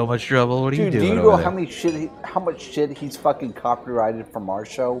be in so much trouble. What are you Dude, doing? do you know over how there? much shit he's fucking copyrighted from our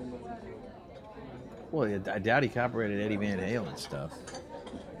show? Well, I doubt he copyrighted Eddie Van Halen stuff.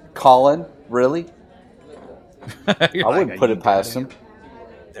 Colin, really? I wouldn't put it past him.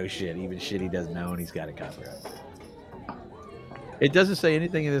 No shit. Even shit he doesn't know, and he's got a copyright. It doesn't say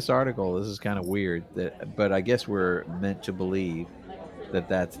anything in this article. This is kind of weird, but I guess we're meant to believe that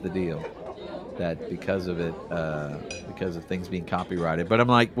that's the deal. That because of it, because of things being copyrighted. But I'm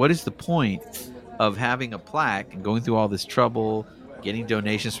like, what is the point of having a plaque and going through all this trouble, getting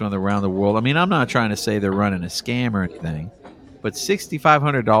donations from around the world? I mean, I'm not trying to say they're running a scam or anything, but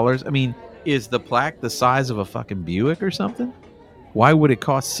 $6,500. I mean, is the plaque the size of a fucking Buick or something? Why would it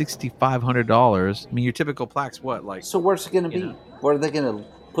cost $6,500? I mean, your typical plaque's what, like? So where's it going to be? Where are they going to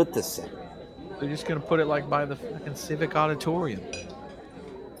put this in? They're just going to put it like by the fucking Civic Auditorium.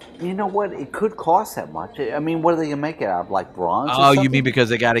 You know what? It could cost that much. I mean, what are they going to make it out of? Like bronze? Oh, you mean because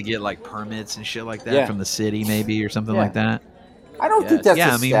they got to get like permits and shit like that from the city, maybe, or something like that? I don't think that's a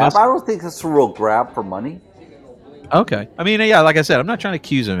scam. I don't think that's a real grab for money. Okay. I mean, yeah, like I said, I'm not trying to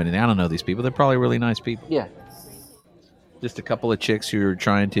accuse them of anything. I don't know these people. They're probably really nice people. Yeah. Just a couple of chicks who are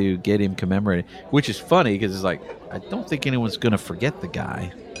trying to get him commemorated, which is funny because it's like, I don't think anyone's going to forget the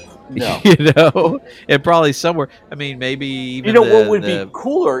guy. No. You know? And probably somewhere, I mean, maybe even You know what would be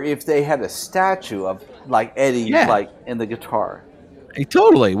cooler if they had a statue of, like, Eddie, like, in the guitar.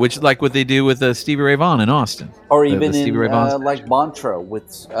 Totally, which like what they do with Stevie Ray Vaughan in Austin. Or even in, like, Montreux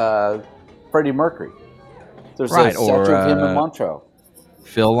with Freddie Mercury. There's a statue of him in Montreux.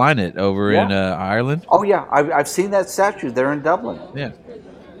 Phil Lynott over in Ireland. Oh, yeah. I've seen that statue there in Dublin. Yeah.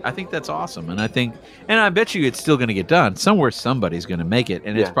 I think that's awesome. And I bet you it's still going to get done. Somewhere somebody's going to make it.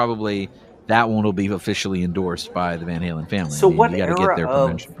 And it's probably, that one will be officially endorsed by the Van Halen family. So what you era get their of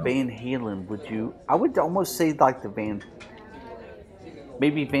permission, Van Halen would you, I would almost say like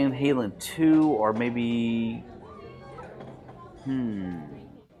maybe Van Halen 2 or maybe,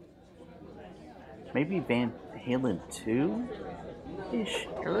 maybe Van Halen 2-ish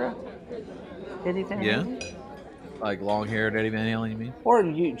era? Eddie Van Halen? Like long-haired Eddie Van Halen, you mean? Or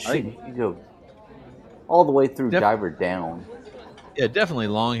you go all the way through Diver Down. Yeah, definitely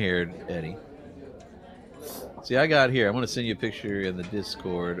long-haired Eddie. See, I got here. I'm going to send you a picture in the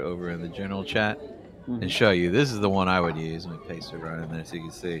Discord over in the general chat and show you. This is the one I would use. Let me paste it right in there so you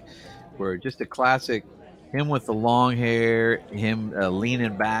can see. Where just a classic, him with the long hair, him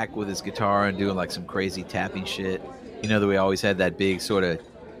leaning back with his guitar and doing like some crazy tapping shit. You know, that we always had that big sort of,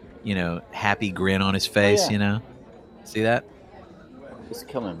 happy grin on his face, See that? It's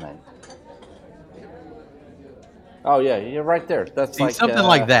coming, man. Oh, yeah, you're right there. That's like something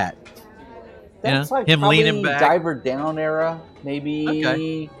like that. That's like him leaning back. Diver Down era,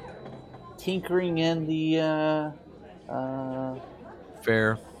 maybe tinkering in the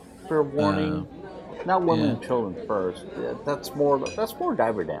Fair warning. Not women and children first. Yeah, that's more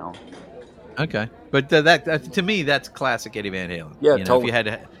Diver Down. Okay, but that to me, that's classic Eddie Van Halen. Yeah, totally. If you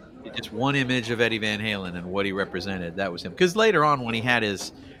had just one image of Eddie Van Halen and what he represented, that was him. Because later on, when he had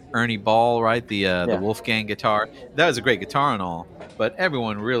his Ernie Ball, right, the Wolfgang guitar, that was a great guitar and all. But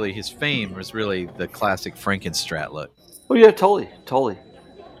everyone really, his fame was really the classic Frankenstrat look. Oh yeah, totally. So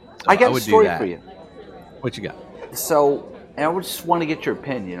I got a story for you. What you got? So, and I just want to get your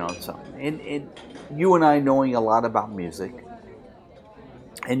opinion on something. And you and I knowing a lot about music,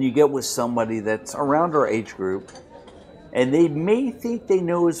 and you get with somebody that's around our age group, and they may think they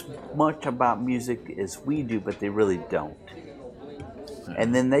know as much about music as we do, but they really don't.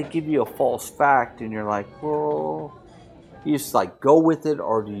 And then they give you a false fact, and you're like, well, you just like go with it,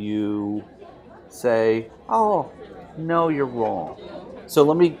 or do you say, oh, no, you're wrong?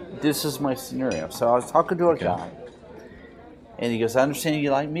 So this is my scenario. So I was talking to a guy, and he goes, I understand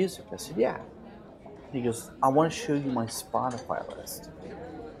you like music. I said, yeah. He goes, I want to show you my Spotify list.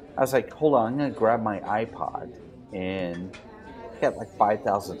 I was like, hold on, I'm going to grab my iPod, and I got like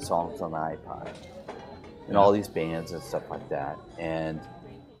 5,000 songs on the iPod, and all these bands and stuff like that. And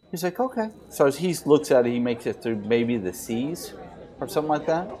he's like, okay. So he looks at it, he makes it through maybe the C's or something like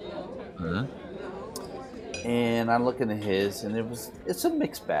that. Uh-huh. And I'm looking at his, and it's a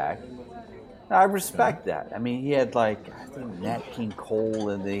mixed bag. Now, I respect that. I mean, he had I think Nat King Cole,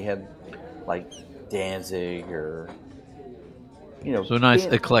 and they had Danzig or So a nice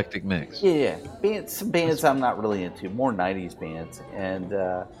eclectic mix. Yeah. Some bands I'm not really into, more 90s bands. And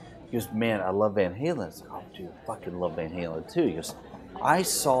he goes, man, I love Van Halen. I was like, oh, dude, I fucking love Van Halen too. He goes, I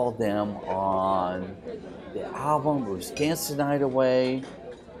saw them on the album, it was Dance the Night Away,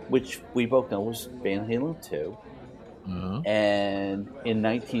 which we both know was Van Halen 2, and in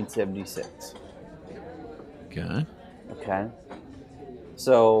 1976. Okay.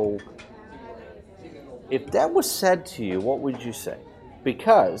 So, if that was said to you, what would you say?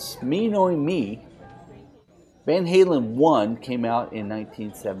 Because, me knowing me, Van Halen 1 came out in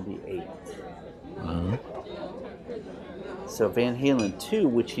 1978. So Van Halen 2,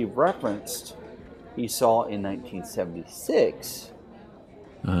 which he referenced, he saw in 1976.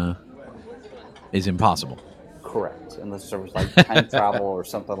 Is impossible. Correct, unless there was time travel or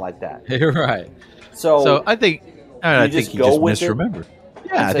something like that. You're right. So I think he just misremembered.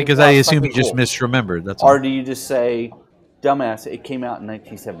 Yeah, because I assume he just misremembered. That's or all. do you just say, dumbass, it came out in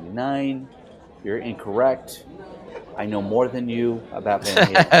 1979, you're incorrect, I know more than you about Van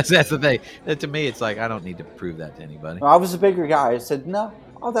Halen. That's the thing. To me, it's like, I don't need to prove that to anybody. I was a bigger guy. I said, no,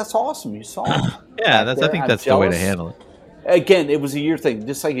 that's awesome, you saw it. Yeah, I think that's the way to handle it. Again, it was a year thing.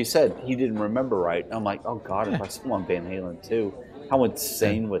 Just like you said, he didn't remember right. I'm like, oh, God, if I saw on Van Halen too, how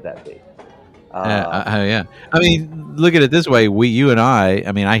insane would that be? Yeah. I mean, look at it this way. You and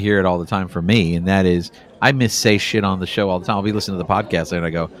I mean, I hear it all the time from me, and that is, I missay shit on the show all the time. I'll be listening to the podcast and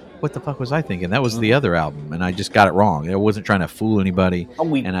I go, what the fuck was I thinking? That was the other album, and I just got it wrong. I wasn't trying to fool anybody.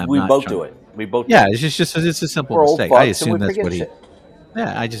 We both do it. We both do it. It's a simple mistake. I assume that's what he...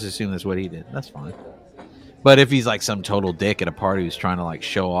 Yeah, I just assume that's what he did. That's fine. But if he's like some total dick at a party who's trying to like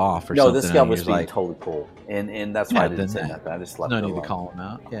show off or something. No, this guy was being totally cool. And that's why I didn't say nothing. I just left it alone. No need to call him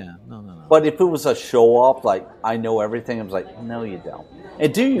out. Yeah, no. But if it was a show off, like, I know everything, I was like, no, you don't.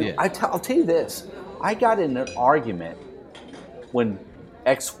 And do you? Yeah. I'll tell you this. I got in an argument when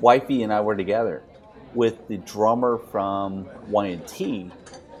ex-wifey and I were together with the drummer from Y&T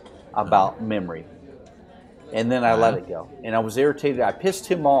about memory. And then I let it go. And I was irritated. I pissed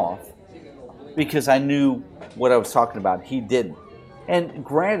him off because I knew what I was talking about. He didn't. And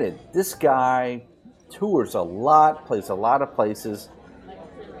granted, this guy tours a lot, plays a lot of places,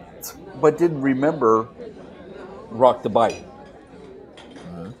 but didn't remember Rock the Bite.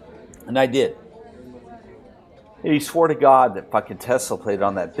 And I did. And he swore to God that fucking Tesla played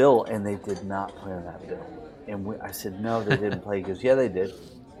on that bill, and they did not play on that bill. And I said, no, they didn't play. He goes, yeah, they did.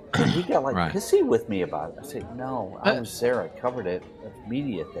 And he got pissy with me about it. I said, no, I was there. I covered it. A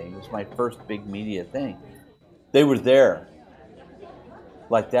media thing. It was my first big media thing. They were there.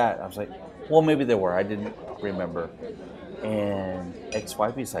 Like that. I was like, well, maybe they were. I didn't remember. And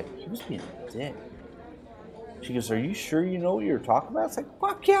ex-wifey's like, he was being a dick. She goes, are you sure you know what you're talking about? It's like,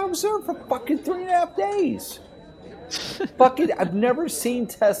 fuck yeah, I was there for fucking 3.5 days. Fucking, I've never seen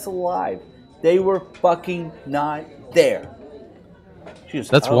Tesla live. They were fucking not there. She was,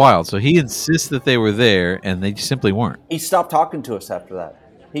 That's wild. So he insists that they were there, and they simply weren't. He stopped talking to us after that.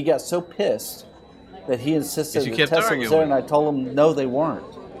 He got so pissed that he insisted that Tessa was there, and I told him, no, they weren't.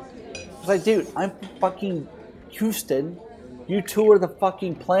 I was like, dude, I'm fucking Houston. You tour the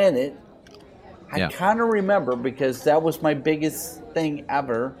fucking planet. I kind of remember because that was my biggest thing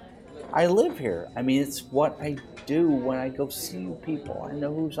ever. I live here. I mean, it's what I do when I go see people. I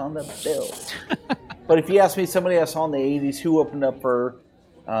know who's on the bill. But if you ask me, somebody I saw in the 80s who opened up for,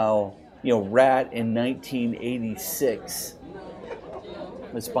 Rat in 1986,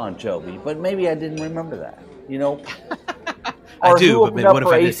 it's Bon Jovi. But maybe I didn't remember that, I or do, who but opened up what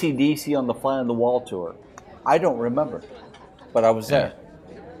for if I AC/DC on the Fly on the Wall tour. I don't remember, but I was there.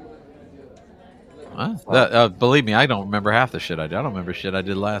 Well, believe me, I don't remember half the shit I did. I don't remember shit I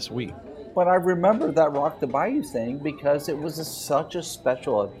did last week. But I remember that Rock the Bayou thing because it was such a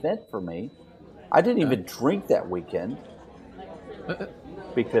special event for me. I didn't even drink that weekend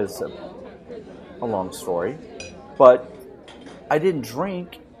because of a long story. But I didn't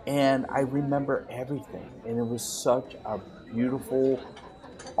drink, and I remember everything. And it was such a beautiful,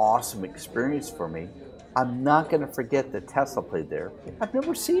 awesome experience for me. I'm not going to forget that Tesla played there. I've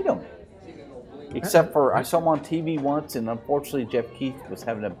never seen him. Except for I saw him on TV once, and unfortunately Jeff Keith was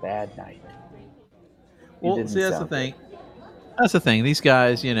having a bad night. Well, see, that's the thing. That's the thing. These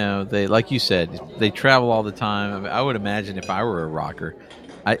guys, they, like you said, they travel all the time. I mean, I would imagine if I were a rocker,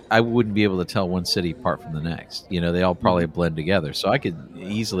 I wouldn't be able to tell one city apart from the next. They all probably blend together. So I could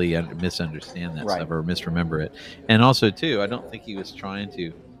easily misunderstand that stuff or misremember it. And also, too, I don't think he was trying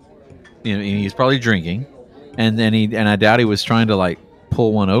to, he's probably drinking. And I doubt he was trying to,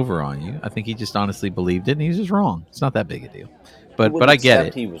 pull one over on you. I think he just honestly believed it, and he was just wrong. It's not that big a deal. But I get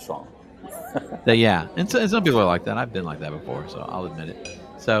it. He was wrong. And some people are like that. I've been like that before, so I'll admit it.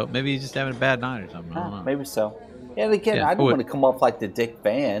 So maybe he's just having a bad night or something. I don't know. Maybe so. And again, I didn't want to come off like the Dick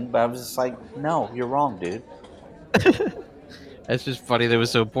Van, but I was just like, no, you're wrong, dude. That's just funny that it was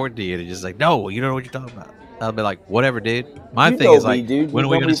so important to you to just no, you don't know what you're talking about. I'll be like, whatever, dude. My thing is dude, when are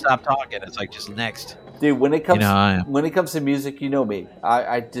we going to stop talking? It's just next. Dude, when it comes to music, you know me.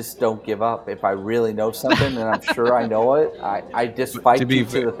 I just don't give up. If I really know something and I'm sure I know it, I just fight to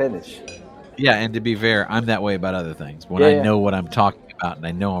the finish. Yeah, and to be fair, I'm that way about other things. When I know what I'm talking about and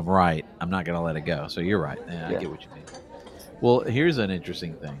I know I'm right, I'm not going to let it go. So you're right. Yeah, I get what you mean. Well, here's an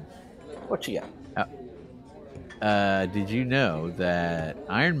interesting thing. What you got? Did you know that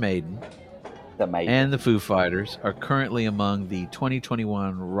Iron Maiden and the Foo Fighters are currently among the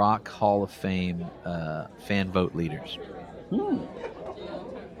 2021 Rock Hall of Fame fan vote leaders?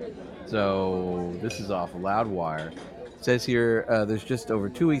 So this is off Loudwire. It says here there's just over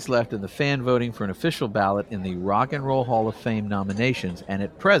 2 weeks left in the fan voting for an official ballot in the Rock and Roll Hall of Fame nominations, and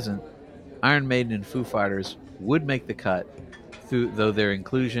at present, Iron Maiden and Foo Fighters would make the cut, though their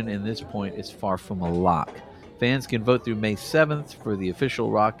inclusion in this point is far from a lock. Fans can vote through May 7th for the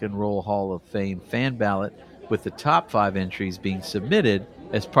official Rock and Roll Hall of Fame fan ballot, with the top 5 entries being submitted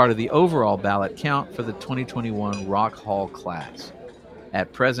as part of the overall ballot count for the 2021 Rock Hall class.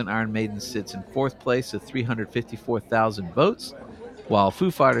 At present, Iron Maiden sits in 4th place with 354,000 votes, while Foo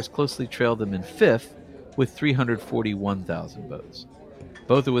Fighters closely trailed them in 5th with 341,000 votes.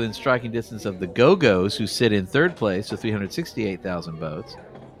 Both are within striking distance of the Go-Go's, who sit in 3rd place with 368,000 votes.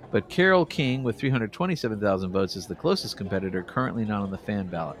 But Carole King with 327,000 votes is the closest competitor currently not on the fan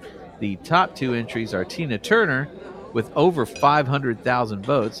ballot. The top 2 entries are Tina Turner with over 500,000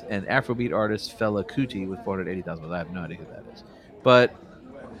 votes and Afrobeat artist Fela Kuti with 480,000 votes. I have no idea who that is. But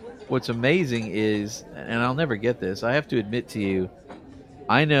what's amazing is, and I'll never get this, I have to admit to you,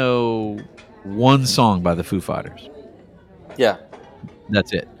 I know one song by the Foo Fighters. Yeah.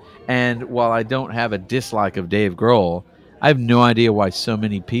 That's it. And while I don't have a dislike of Dave Grohl, I have no idea why so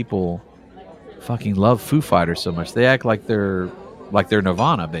many people fucking love Foo Fighters so much. They act like they're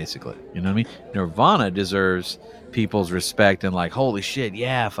Nirvana, basically. You know what I mean? Nirvana deserves people's respect and holy shit,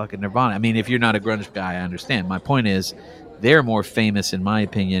 yeah, fucking Nirvana. I mean, if you're not a grunge guy, I understand. My point is, they're more famous, in my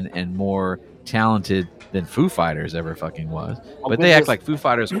opinion, and more talented than Foo Fighters ever fucking was. But they act like Foo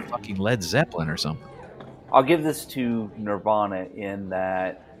Fighters are fucking Led Zeppelin or something. I'll give this to Nirvana in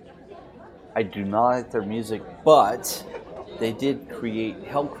that I do not like their music, but they did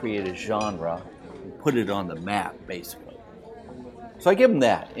help create a genre and put it on the map, basically. So I give them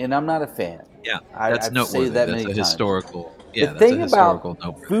that, and I'm not a fan. Yeah, that's noteworthy. That's a historical. Yeah, the thing about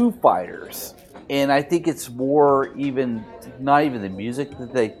Foo Fighters, and I think it's more not even the music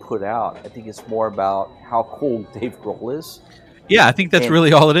that they put out. I think it's more about how cool Dave Grohl is. Yeah, I think that's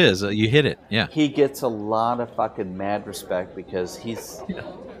really all it is. You hit it. Yeah, he gets a lot of fucking mad respect because he's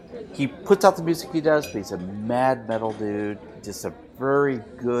he puts out the music he does, but he's a mad metal dude. Just a very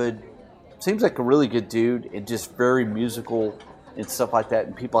good, seems like a really good dude, and just very musical and stuff like that.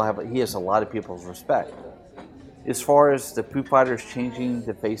 And he has a lot of people's respect. As far as the Foo Fighters changing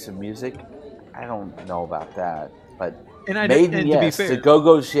the face of music, I don't know about that. But Maiden, yes. The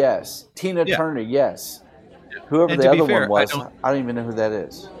Go-Go's, yes. Tina Turner, yes. Whoever the other one was, I don't even know who that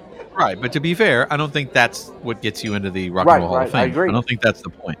is. Right, but to be fair, I don't think that's what gets you into the Rock and Roll Hall of Fame. I agree. I don't think that's the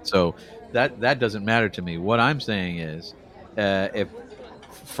point. So that doesn't matter to me. What I'm saying is, if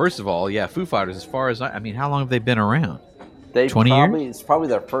first of all, Foo Fighters. As far as I mean, how long have they been around? 20 years. It's probably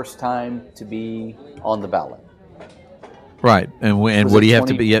their first time to be on the ballot. Right, and what do you have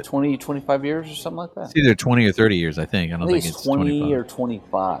to be? 20, 25 years or something like that. It's either 20 or 30 years, I think. I don't think it's 20 25. or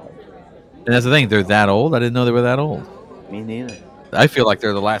 25. And that's the thing; they're that old. I didn't know they were that old. Me neither. I feel like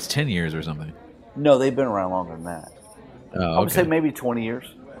they're the last 10 years or something. No, they've been around longer than that. Oh, okay. I would say maybe 20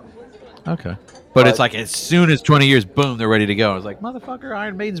 years. Okay. But it's like as soon as 20 years, boom, they're ready to go. I was like, motherfucker,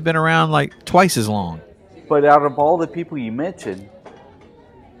 Iron Maiden's been around like twice as long. But out of all the people you mentioned,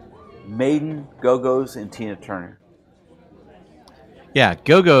 Maiden, Go-Go's, and Tina Turner. Yeah,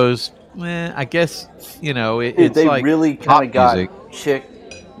 Go-Go's, I guess, it's they like really kind of got music. chick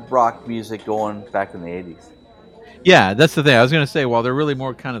rock music going back in the 80s. Yeah, that's the thing. I was going to say, while they're really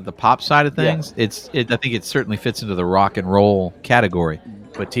more kind of the pop side of things, I think it certainly fits into the rock and roll category.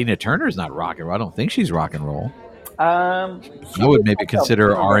 But Tina Turner's not rock and roll. I don't think she's rock and roll. I would maybe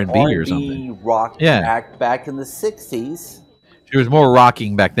consider R&B or something. Rock back in the 60s. She was more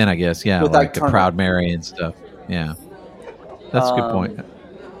rocking back then, I guess. Yeah, with like the Proud Mary and stuff. Yeah, that's a good point.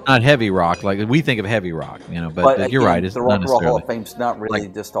 Not heavy rock, like we think of heavy rock, but again, you're right. It's the Rock and Roll Hall of Fame's not really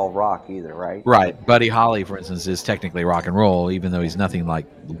just all rock either, right? Right. Buddy Holly, for instance, is technically rock and roll, even though he's nothing like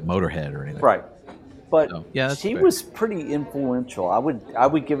Motorhead or anything. Right. But so, she was pretty influential. I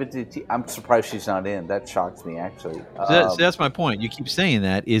would give it to. I'm surprised she's not in. That shocks me, actually. So that's my point. You keep saying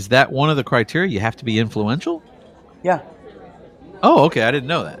that. Is that one of the criteria? You have to be influential? Yeah. Oh, okay. I didn't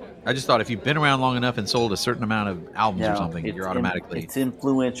know that. I just thought if you've been around long enough and sold a certain amount of albums or something, you're automatically... It's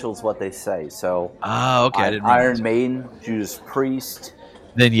influential is what they say. So, okay. I didn't know Iron Maiden, Judas Priest.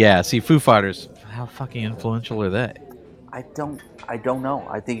 Then, see, Foo Fighters, how fucking influential are they? I don't know.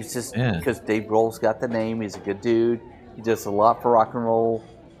 I think it's just because Dave Grohl's got the name. He's a good dude. He does a lot for rock and roll.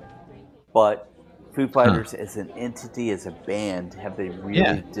 But Foo Fighters as an entity, as a band, have they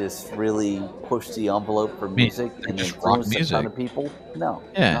really just really pushed the envelope for music and influenced a ton of people? No,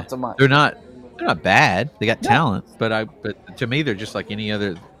 not so much. They're not bad. They got talent, but to me they're just like any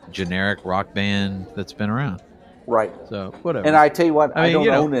other generic rock band that's been around. Right. So whatever. And I tell you what, I don't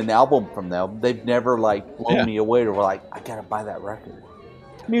own an album from them. They've never blown me away to I gotta buy that record.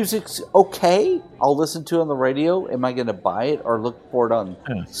 Music's okay. I'll listen to it on the radio. Am I going to buy it or look for it on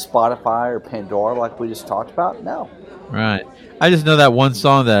Spotify or Pandora like we just talked about? No. Right. I just know that one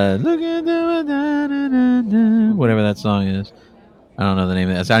song that whatever that song is. I don't know the name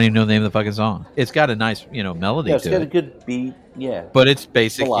of it. I don't even know the name of the fucking song. It's got a nice, melody to it. It's got a good beat. Yeah. But it's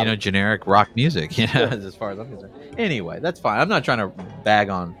basic, generic rock music, as far as I'm concerned. Anyway, that's fine. I'm not trying to bag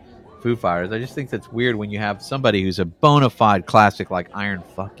on Foo Fighters. I just think that's weird when you have somebody who's a bona fide classic like Iron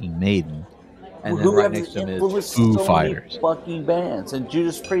fucking Maiden, and then right next to him is Foo Fighters. Fucking bands, and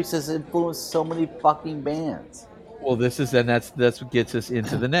Judas Priest has influenced so many fucking bands. Well, that's what gets us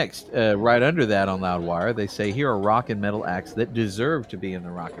into the next. Right under that on Loudwire, they say here are rock and metal acts that deserve to be in the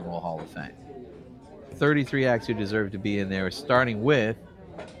Rock and Roll Hall of Fame. 33 acts who deserve to be in there, starting with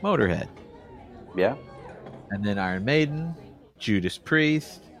Motorhead. Yeah. And then Iron Maiden, Judas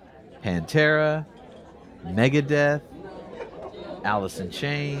Priest, Pantera, Megadeth, Alice in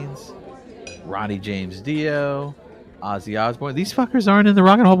Chains, Ronnie James Dio, Ozzy Osbourne. These fuckers aren't in the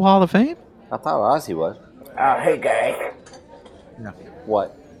Rock and Roll Hall of Fame? I thought Ozzy was. Hey, guys. No.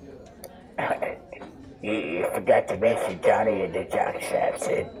 What? You forgot to mention Johnny and the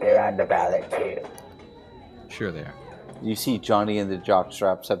Jockstraps. They're on the ballot, too. Sure they are. You see Johnny and the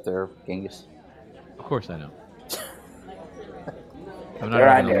Jockstraps up there, Genghis? Of course I know. I'm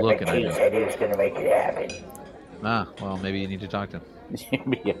not even going to look, and I know. Said he was going to make it happen. Well, maybe you need to talk to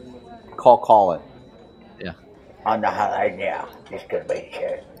him. Call Colin. Yeah. On the hotline now. Just going to make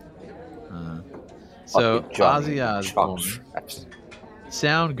sure. So, Ozzy Osbourne,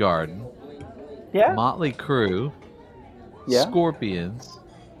 Soundgarden, Motley Crue, Scorpions,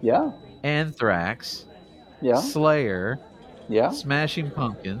 Anthrax, Slayer, Smashing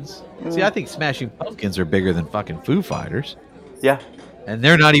Pumpkins. See, I think Smashing Pumpkins are bigger than fucking Foo Fighters. Yeah. And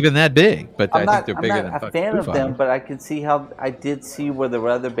they're not even that big, but I think they're bigger than fucking Foo Fighters. I'm not a fan of them, but I can see how I did see where there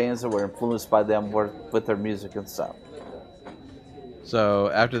were other bands that were influenced by them with their music and stuff. So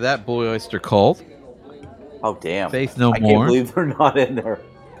after that, Blue Oyster Cult. Oh, damn. Faith No I More. can't believe they're not in there.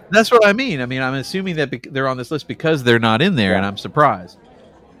 That's what I mean. I'm assuming that they're on this list because they're not in there, and I'm surprised.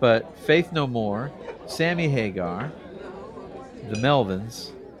 But Faith No More, Sammy Hagar, the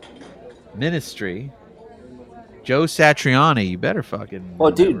Melvins, Ministry, Joe Satriani. You better fucking.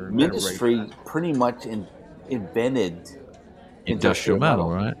 Well, dude, Ministry pretty much invented industrial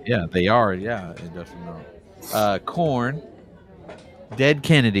metal, right? Yeah, they are. Yeah, industrial metal. Korn, Dead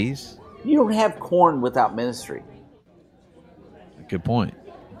Kennedys. You don't have Korn without Ministry. Good point.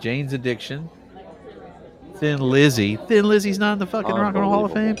 Jane's Addiction, Thin Lizzy. Thin Lizzy's not in the fucking Rock and Roll Hall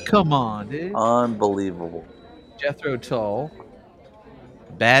of Fame? Come on, dude. Unbelievable. Jethro Tull,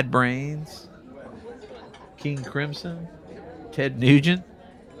 Bad Brains, King Crimson, Ted Nugent,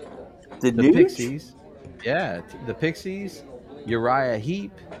 the Pixies. Yeah, the Pixies, Uriah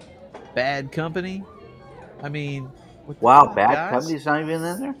Heep, Bad Company. I mean, wow, Bad Company's not even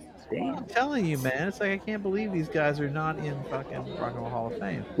in there? Damn. I'm telling you, man, it's like I can't believe these guys are not in fucking Rock and Roll Hall of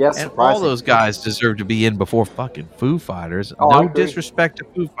Fame. Yes, and all those guys deserve to be in before fucking Foo Fighters. No disrespect to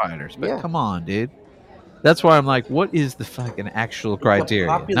Foo Fighters, but come on, dude. That's why I'm like, what is the fucking actual criteria?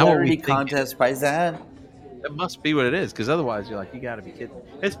 Popularity contest by that. That must be what it is, because otherwise you're like, you got to be kidding.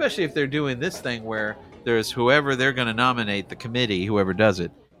 Especially if they're doing this thing where there's whoever they're going to nominate, the committee, whoever does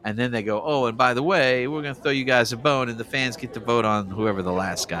it. And then they go, oh, and by the way, we're going to throw you guys a bone, and the fans get to vote on whoever the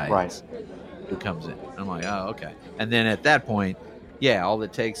last guy is who comes in. I'm like, oh, okay. And then at that point, yeah, all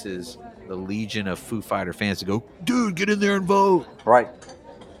it takes is the legion of Foo Fighter fans to go, dude, get in there and vote. Right.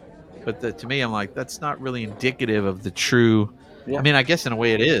 But to me, I'm like, that's not really indicative of the true. Yeah. I mean, I guess in a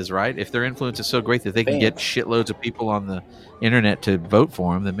way it is, right? If their influence is so great that they can get shitloads of people on the internet to vote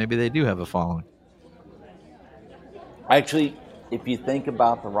for them, then maybe they do have a following. Actually, if you think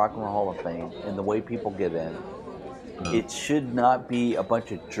about the Rock and Roll Hall of Fame and the way people get in, it should not be a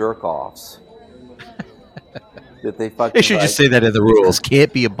bunch of jerk-offs that they fucking... They should just say that in the rules.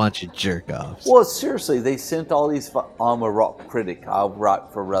 Can't be a bunch of jerk-offs. Well, seriously, they sent all these... I'm a rock critic. I'll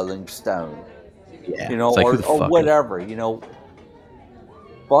write for Rolling Stone. Yeah. You know, like, or whatever. You know,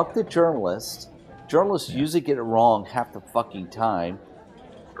 fuck the journalist. Journalists usually get it wrong half the fucking time.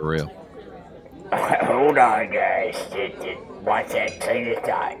 For real. Hold on, guys. Watch that train of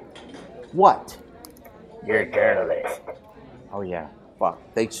thought. What? You're a journalist. Oh, yeah. Fuck.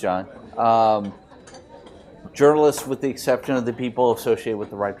 Thanks, John. Journalists, with the exception of the people associated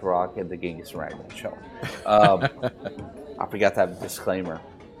with the Right to Rock and the Genghis Ragman show. I forgot that disclaimer.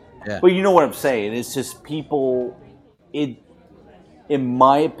 Yeah. But you know what I'm saying. It's just people, in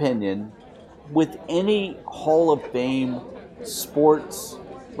my opinion, with any Hall of Fame, sports,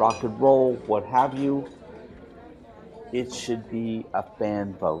 rock and roll, what have you, it should be a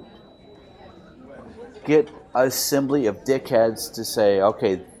fan vote. Get an assembly of dickheads to say,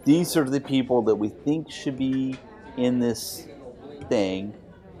 okay, these are the people that we think should be in this thing.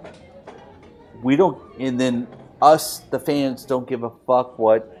 We don't, and then us, the fans, don't give a fuck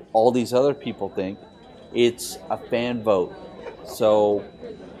what all these other people think. It's a fan vote. So,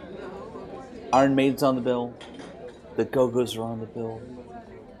 Iron Maiden's on the bill. The Go-Go's are on the bill.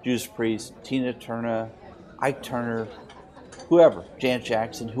 Judas Priest, Tina Turner, Ike Turner, whoever, Janet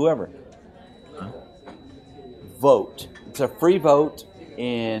Jackson, whoever. Vote. It's a free vote,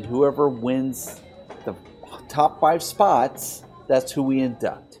 and whoever wins the top 5 spots, that's who we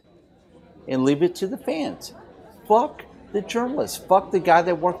induct. And leave it to the fans. Fuck the journalists. Fuck the guy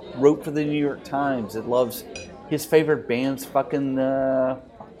that wrote for the New York Times that loves his favorite band's fucking, I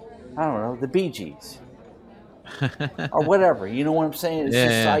don't know, the Bee Gees. Or whatever. You know what I'm saying? It's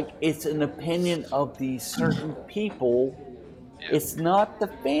just like, it's an opinion of these certain people. Yeah. It's not the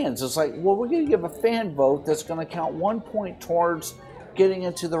fans. It's like, well, we're going to give a fan vote that's going to count 1 point towards getting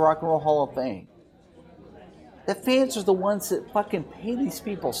into the Rock and Roll Hall of Fame. The fans are the ones that fucking pay these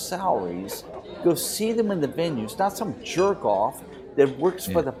people salaries, go see them in the venues, not some jerk off that works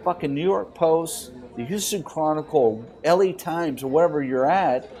for the fucking New York Post, the Houston Chronicle, or LA Times, or wherever you're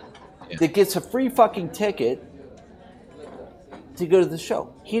at, that gets a free fucking ticket to go to the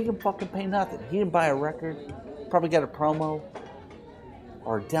show. He didn't fucking pay nothing. He didn't buy a record, probably got a promo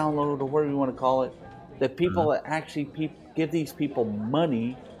or a download or whatever you want to call it. The people that actually give these people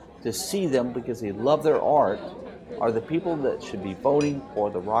money to see them because they love their art are the people that should be voting for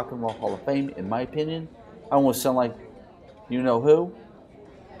the Rock and Roll Hall of Fame, in my opinion. I don't want to sound like you know who,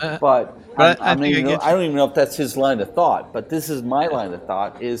 but I don't even know if that's his line of thought, but this is my line of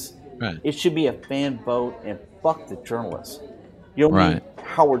thought, is it should be a fan vote, and fuck the journalists. You don't mean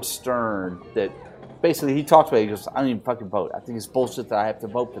Howard Stern that basically he talks about it, he goes, I don't even fucking vote. I think it's bullshit that I have to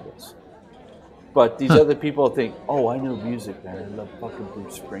vote for this. But these other people think, oh, I know music, man. I love fucking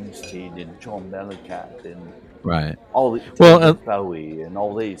Bruce Springsteen and John Mellencamp and right. all the Bowie and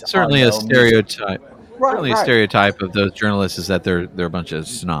all these. Certainly a stereotype. Right, certainly a stereotype of those journalists is that they're a bunch of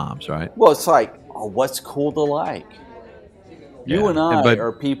snobs, right? Well, it's like, oh, what's cool to like? You and I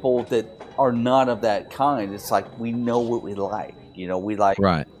are people that are not of that kind. It's like we know what we like. You know, we like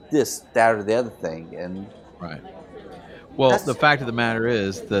this, that, or the other thing, and right. Well, the fact of the matter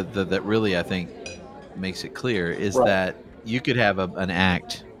is that really I think makes it clear is that you could have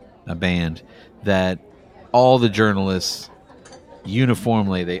a band that all the journalists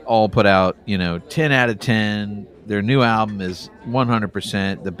uniformly, they all put out, 10 out of 10. Their new album is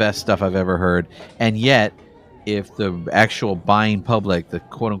 100% the best stuff I've ever heard. And yet, if the actual buying public, the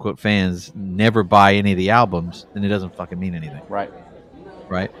quote unquote fans, never buy any of the albums, then it doesn't fucking mean anything. Right.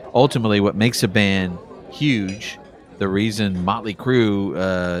 Ultimately, what makes a band huge, the reason Motley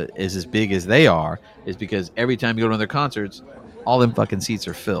Crue is as big as they are, is because every time you go to one of their concerts, all them fucking seats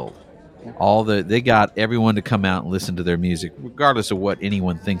are filled. They got everyone to come out and listen to their music, regardless of what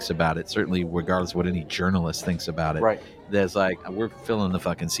anyone thinks about it. Certainly, regardless of what any journalist thinks about it. Right. There's like, we're filling the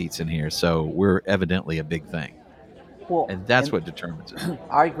fucking seats in here, so we're evidently a big thing. Well, and that's what determines it.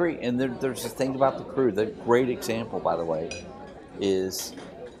 I agree. And there's this thing about the Crue. The great example, by the way, is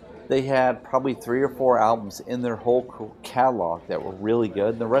they had probably 3 or 4 albums in their whole catalog that were really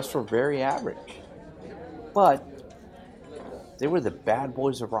good, and the rest were very average. But they were the bad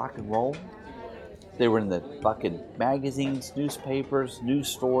boys of rock and roll. They were in the fucking magazines, newspapers, news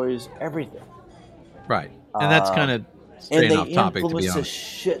stories, everything. Right. And that's kind of straight off topic, to be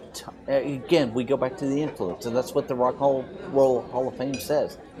honest. Again, we go back to the influence, and that's what the Rock and Roll Hall of Fame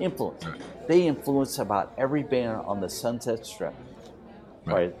says. Influence. Right. They influence about every band on the Sunset Strip.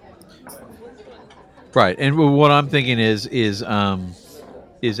 Right. And what I'm thinking is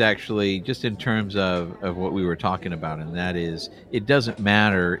actually just in terms of what we were talking about, and that is, it doesn't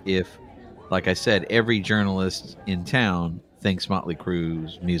matter if, like I said, every journalist in town thinks Motley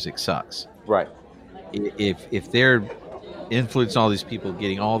Crue's music sucks. Right. If they're influencing all these people,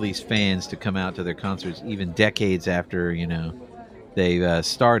 getting all these fans to come out to their concerts, even decades after they've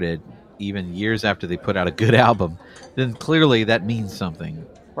started, even years after they put out a good album, then clearly that means something.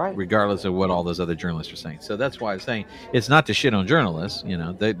 Right. Regardless of what all those other journalists are saying. So that's why I'm saying it's not to shit on journalists,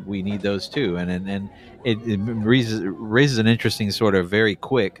 that we need those too. And it raises an interesting sort of very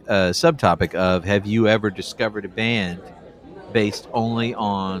quick subtopic of, have you ever discovered a band based only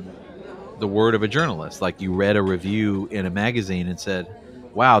on the word of a journalist? Like you read a review in a magazine and said,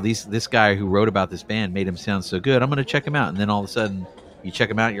 wow, this guy who wrote about this band made him sound so good, I'm going to check him out. And then all of a sudden you check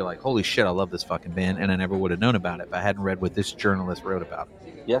him out and you're like, holy shit, I love this fucking band, and I never would have known about it if I hadn't read what this journalist wrote about it.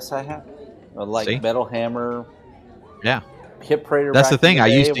 Yes, I have. Like Metal Hammer. Yeah. Hit Parader. That's the thing. I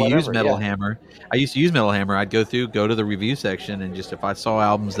used to use Metal Hammer. I'd go to the review section, and just if I saw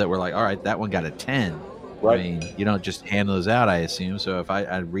albums that were like, all right, that one got a 10. Right. I mean, you don't just hand those out, I assume. So if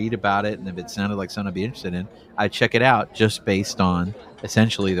I'd read about it, and if it sounded like something I'd be interested in, I'd check it out just based on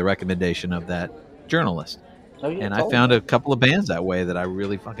essentially the recommendation of that journalist. Oh, yeah, and I found a couple of bands that way that I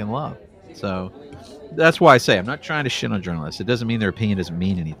really fucking love. So that's why I say I'm not trying to shit on journalists. It doesn't mean their opinion doesn't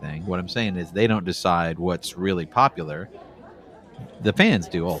mean anything. What I'm saying is they don't decide what's really popular. The fans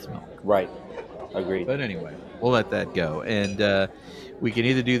do, ultimately. Right. Agreed. But anyway, we'll let that go. And we can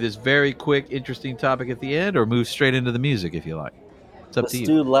either do this very quick, interesting topic at the end or move straight into the music if you like. It's up to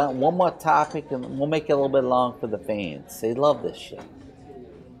you. Let's do one more topic, and we'll make it a little bit long for the fans. They love this shit.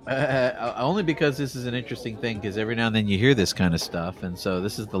 Only because this is an interesting thing, because every now and then you hear this kind of stuff, and so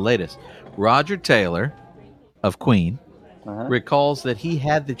this is the latest. Roger Taylor of Queen recalls that he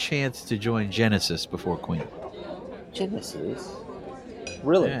had the chance to join Genesis before Queen. Genesis?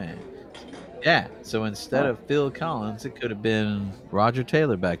 Really? Yeah. So instead of Phil Collins, it could have been Roger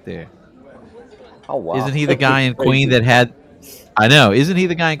Taylor back there. Oh, wow. Isn't he the guy in Queen that had... I know. Isn't he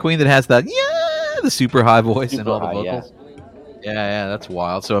the guy in Queen that has the super high voice and all the vocals? Yeah, that's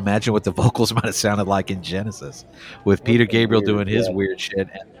wild. So imagine what the vocals might have sounded like in Genesis, with Peter Gabriel doing his weird shit,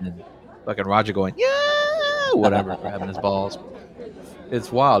 and then fucking Roger going, whatever, grabbing his balls.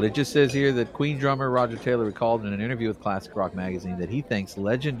 It's wild. It just says here that Queen drummer Roger Taylor recalled in an interview with Classic Rock magazine that he thinks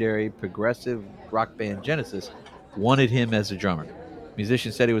legendary progressive rock band Genesis wanted him as a drummer. The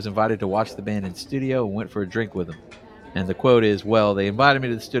musician said he was invited to watch the band in studio and went for a drink with them. And the quote is, well, they invited me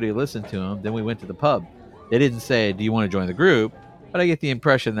to the studio to listen to him, then we went to the pub. They didn't say, do you want to join the group? But I get the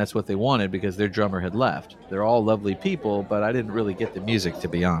impression that's what they wanted because their drummer had left. They're all lovely people, but I didn't really get the music, to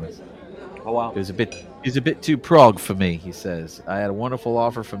be honest. Oh, wow. It was a bit too prog for me, he says. I had a wonderful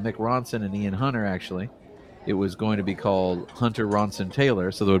offer from Mick Ronson and Ian Hunter, actually. it was going to be called Hunter Ronson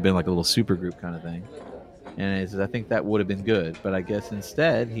Taylor, so there would have been like a little super group kind of thing. And I think that would have been good, but I guess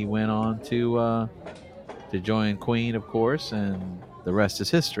instead he went on to join Queen, of course, and the rest is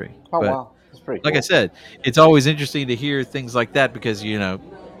history. Oh, but, wow. That's pretty cool. Like I said, it's always interesting to hear things like that because,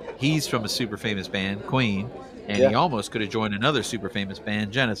 he's from a super famous band, Queen, and he almost could have joined another super famous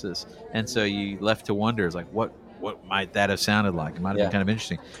band, Genesis. And so you left to wonder, is like, what might that have sounded like? It might have been kind of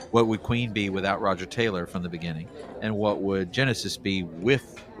interesting. What would Queen be without Roger Taylor from the beginning? And what would Genesis be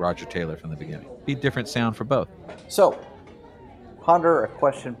with Roger Taylor from the beginning? Be a different sound for both. So, Hunter, a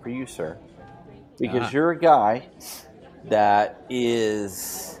question for you, sir. Because you're a guy that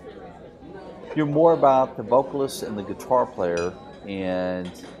is... You're more about the vocalist and the guitar player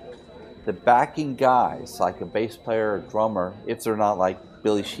and the backing guys, like a bass player or drummer, if they're not like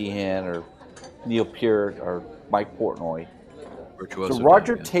Billy Sheehan or Neil Peart or Mike Portnoy. Virtuoso So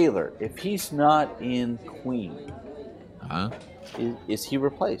Roger Taylor, if he's not in Queen, is he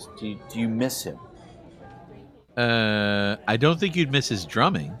replaced? Do you miss him? I don't think you'd miss his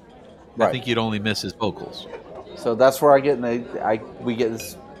drumming. Right. I think you'd only miss his vocals. So that's where we get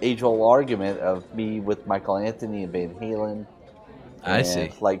this age-old argument of me with Michael Anthony and Van Halen. I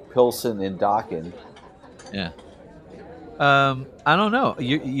see. Like Pilsen and Dokken. Yeah. I don't know.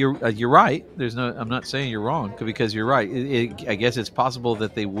 You're right. I'm not saying you're wrong because you're right. I guess it's possible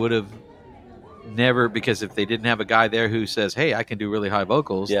that they would have never, because if they didn't have a guy there who says, "Hey, I can do really high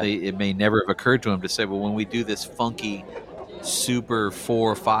vocals," it may never have occurred to him to say, "Well, when we do this funky, super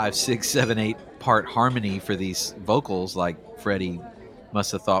 4, 5, 6, 7, 8 part harmony for these vocals, like Freddie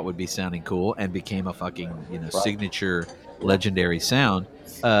must have thought would be sounding cool and became a fucking signature." Legendary sound,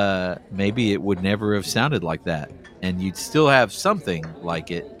 maybe it would never have sounded like that, and you'd still have something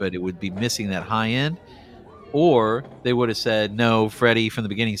like it, but it would be missing that high end. Or they would have said, no, Freddie from the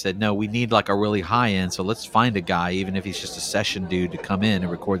beginning said, no, we need like a really high end, so let's find a guy, even if he's just a session dude, to come in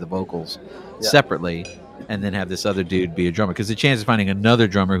and record the vocals separately, and then have this other dude be a drummer, because the chance of finding another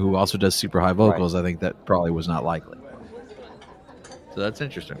drummer who also does super high vocals, I think that probably was not likely. So that's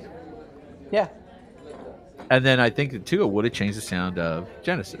interesting. Yeah. And then I think that too, it would have changed the sound of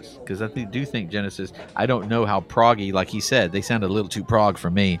Genesis, because I do think Genesis. I don't know how proggy, like he said, they sounded a little too prog for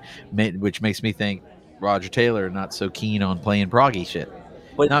me, which makes me think Roger Taylor not so keen on playing proggy shit.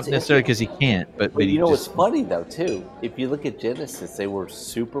 But not necessarily because he can't, but you know what's funny though too? If you look at Genesis, they were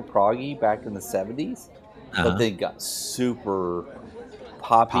super proggy back in the 70s, but they got super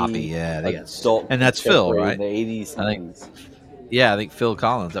poppy. Yeah, they got adult, and that's Phil, right? In the 80s, 90s. I think Phil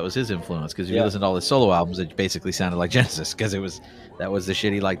Collins, that was his influence, because if you listen to all his solo albums, it basically sounded like Genesis, because that was the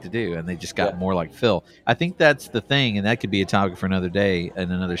shit he liked to do, and they just got more like Phil. I think that's the thing, and that could be a topic for another day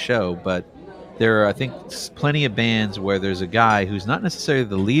and another show, but there are, I think, plenty of bands where there's a guy who's not necessarily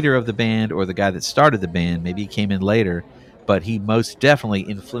the leader of the band or the guy that started the band, maybe he came in later, but he most definitely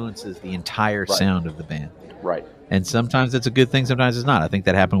influences the entire sound of the band. Right. And sometimes it's a good thing, sometimes it's not. I think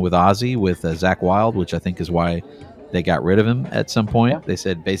that happened with Ozzy, with Zakk Wylde, which I think is why they got rid of him at some point. Yeah. They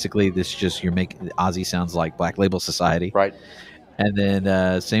said, basically, this is just, you're making Ozzy sounds like Black Label Society. Right. And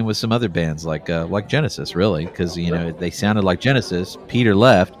then same with some other bands like Genesis, really, because, they sounded like Genesis. Peter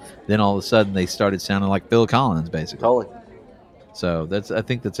left. Then all of a sudden they started sounding like Phil Collins, basically. Totally. So I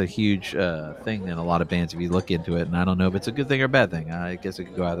think that's a huge thing in a lot of bands if you look into it. And I don't know if it's a good thing or a bad thing. I guess it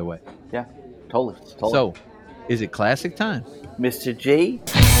could go either way. Yeah, totally. So, is it classic time? Mr. G?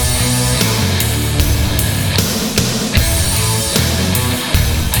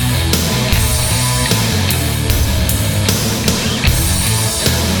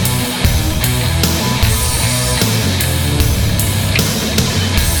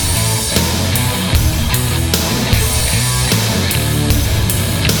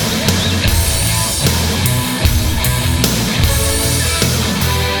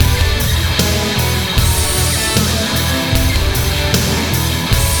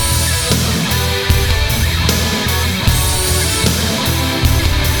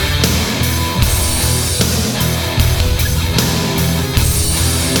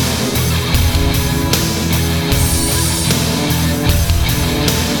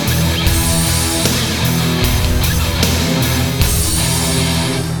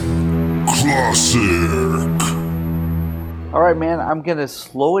 All right, man, I'm going to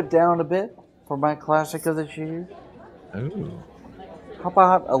slow it down a bit for my classic of this year. Ooh. How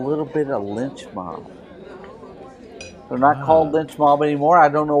about a little bit of Lynch Mob? They're not called Lynch Mob anymore. I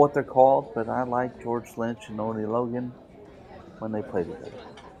don't know what they're called, but I like George Lynch and Oni Logan when they played together.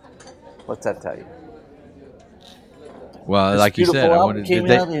 What's that tell you? Well, like you said, I wanted to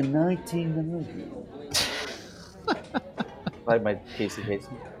came out in 1990. Like my Casey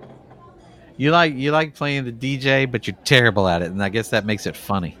Kasem. You like playing the DJ, but you're terrible at it, and I guess that makes it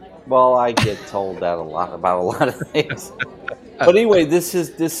funny. Well, I get told that a lot about a lot of things. But anyway, this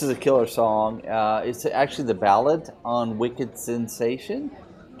is a killer song. It's actually the ballad on Wicked Sensation.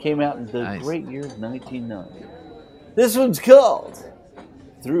 Came out in the great year of 1990. This one's called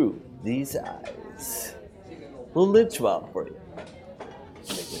Through These Eyes. A little Lynch Mob for you.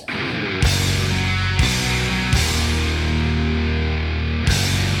 Check it out.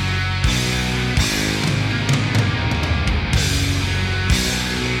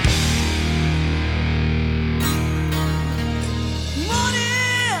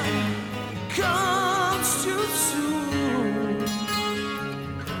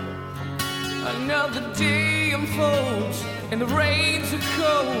 Another day unfolds and the rains are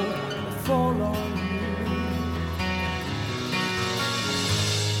cold fall on you.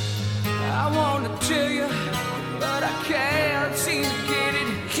 I want to tell you, but I can't seem to get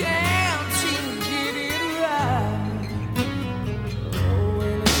it, can't seem to get it right. Oh,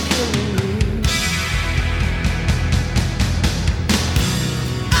 when it's killing me.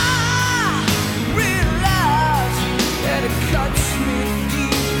 I realize that it cuts me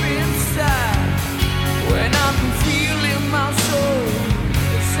deep inside. When I'm feeling my soul,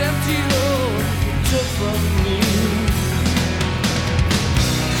 it's empty, oh, took from me.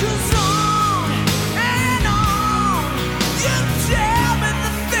 'Cause on and on, you tell me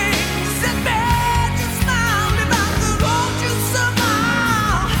the things that made you smile. If I could hold you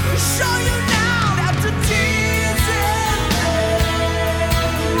somehow, show you now after tears and pain,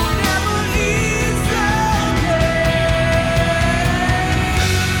 never easy.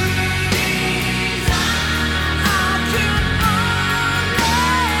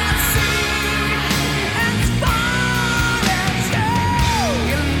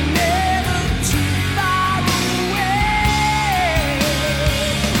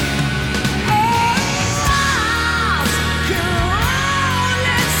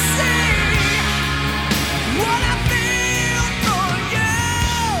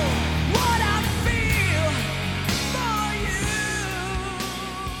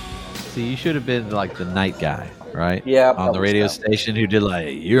 See, you should have been like the night guy, right? Yeah, on the radio station who did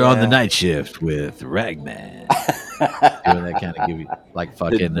like, you're on the night shift with Ragman. Doing that kind of give you like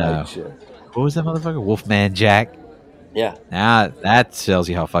fucking what was that motherfucker? Wolfman Jack. Yeah. Now that tells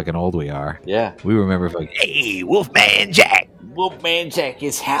you how fucking old we are. Yeah. We remember fucking, hey, Wolfman Jack. Wolfman Jack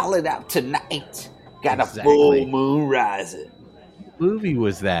is howling out tonight. Got Exactly. a full moon rising. What movie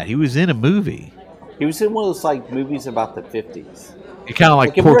was that? He was in a movie. He was in one of those like movies about the 50s. Kind of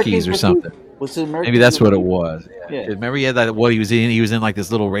like Porky's or something. Was it American? Maybe that's what it was. Yeah. Remember he had that, what he was in? He was in like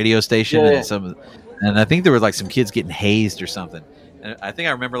this little radio station and I think there was like some kids getting hazed or something. And I think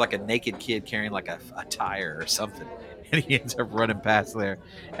I remember like a naked kid carrying like a tire or something. And he ends up running past there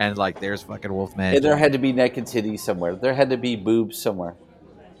and like there's fucking Wolfman. And there had to be naked titties somewhere. There had to be boobs somewhere.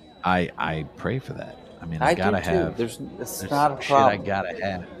 I pray for that. I mean, I gotta do too. have. There's There's not a shit problem. I gotta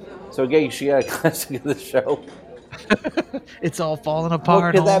have. So again, she got a classic of the show. It's all falling What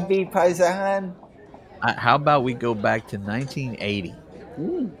apart. could that be, Paisan? How about we go back to 1980?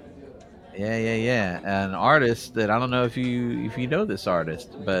 Yeah. An artist that I don't know if you know this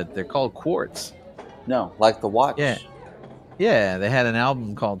artist, but they're called Quartz. No, like the watch. Yeah. They had an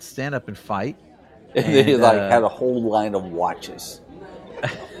album called "Stand Up and Fight." And they had a whole line of watches.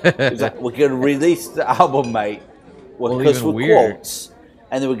 It's like, we're gonna release the album, mate. Because even we're weird. Quartz,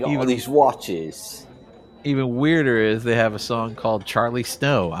 and then we got all these watches. Even weirder is they have a song called "Charlie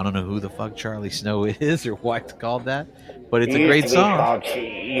Snow." I don't know who the fuck Charlie Snow is or why it's called that, but it's a great song. Called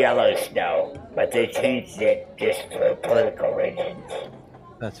Yellow Snow, but they changed it just for political reasons.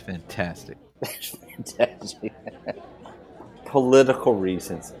 That's fantastic. Fantastic. Political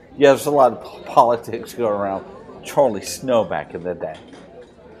reasons. Yeah, there's a lot of politics going around. Charlie Snow back in the day.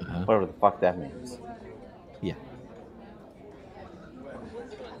 Whatever the fuck that means. Yeah.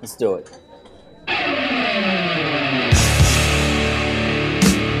 Let's do it.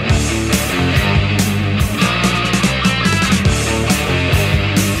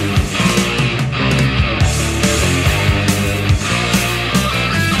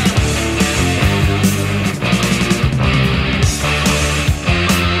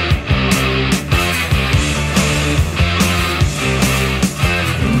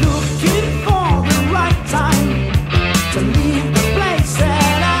 Looking for the right time to leave the place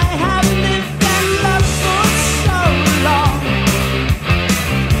that I have lived and loved for so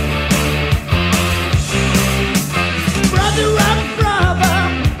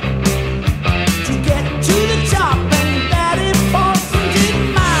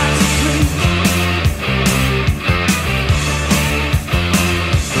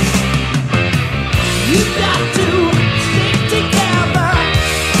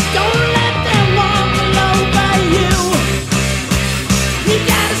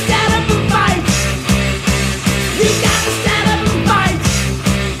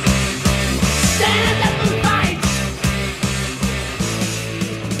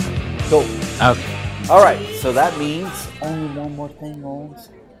Cool. Okay. All right, so that means only one more thing, Holmes.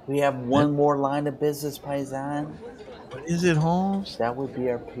 We have one more line of business, Paisan. What is it, Holmes? That would be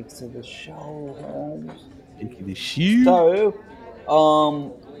our picks of the show, Holmes. Pick of the shoe. So,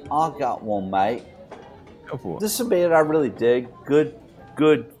 I got one, mate. Go for it. This is a band I really dig.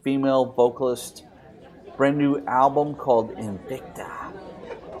 Good female vocalist. Brand new album called Invicta.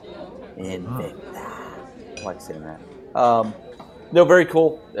 I like saying that. No, very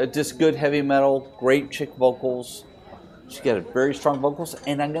cool. Just good heavy metal, great chick vocals. She's got a very strong vocals,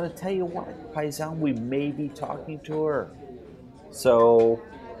 and I'm going to tell you what, Paisan, we may be talking to her. So,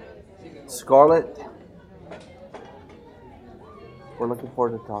 Scarlett, we're looking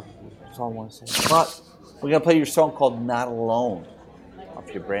forward to talking to you. That's all I want to say. But we're going to play your song called Not Alone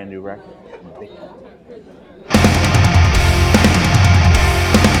off your brand new record.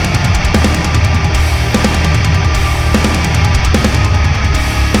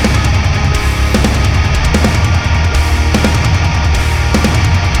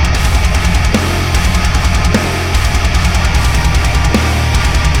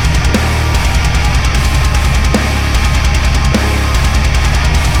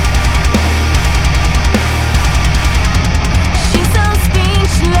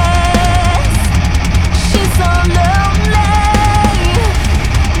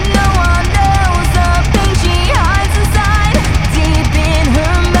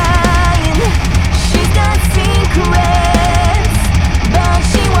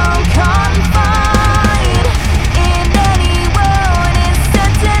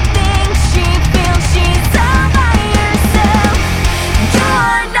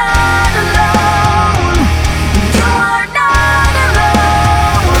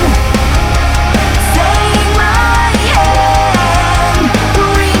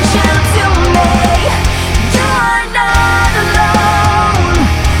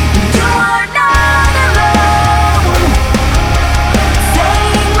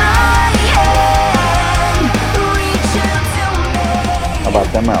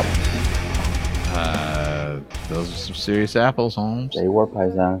 Those are some serious apples, Holmes. They were,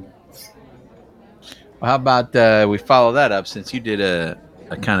 Paisan. Well, how about we follow that up, since you did a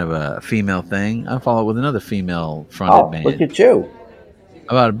kind of a female thing? I'll follow it with another female-fronted band. Look at you.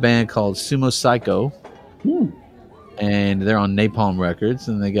 About a band called Sumo Psycho. And they're on Napalm Records,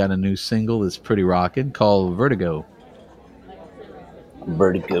 and they got a new single that's pretty rocking called Vertigo.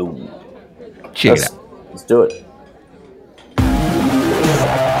 Check it out. Let's do it.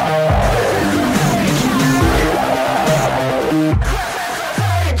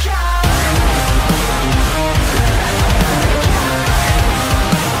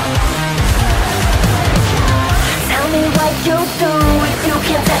 You do if you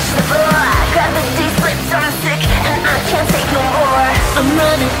can't touch the floor. Gravity slips on sick and I can't take no more. I'm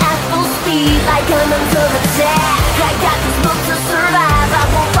running at full speed like I'm under attack. I got this book to survive, I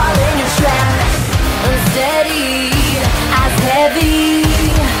won't fall in your trap. Unsteady, as heavy,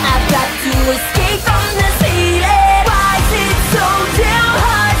 I've got to escape from this feeling. Why is it so damn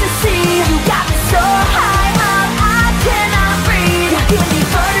hard to see? You got me so high up, I cannot breathe. Give me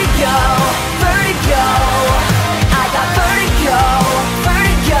vertigo, vertigo. I got vertigo,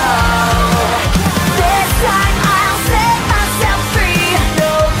 vertigo. This time I'll set myself free.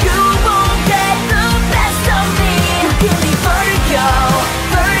 No, you won't get the best of me. Give me vertigo,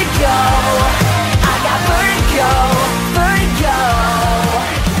 vertigo. I got vertigo, vertigo.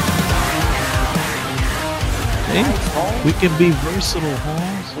 Hey, we can be versatile,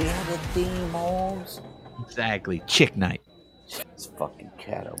 Holmes. We have a theme, Holmes. Exactly. Chick night. This fucking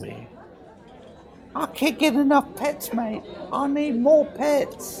cat over here. I can't get enough pets, mate. I need more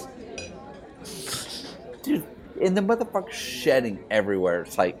pets. Dude, and the motherfucker's shedding everywhere.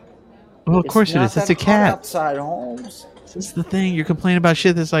 It's like, well, of course it is. It's a cat. Outside, Holmes. This is the thing. You're complaining about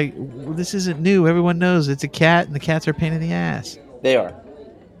shit that's like, well, this isn't new. Everyone knows it's a cat, and the cats are a pain in the ass. They are.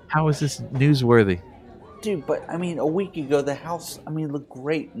 How is this newsworthy? Dude, but I mean, a week ago, the house, looked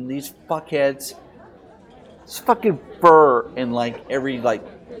great. And these fuckheads, it's fucking fur in like every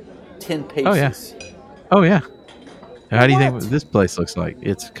 10 paces. Oh, yeah. How do you think this place looks like?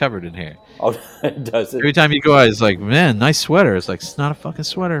 It's covered in hair. Oh, it does. Every time you go out, it's like, man, nice sweater. It's like, it's not a fucking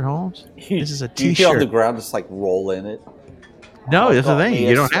sweater, Holmes. This is a t-shirt. You get on the ground, just roll in it. No, that's the thing.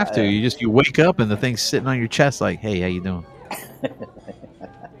 You don't have to. You wake up and the thing's sitting on your chest like, hey, how you doing?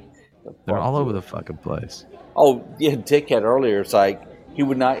 They're all over the fucking place. Oh, yeah, dickhead earlier. It's like,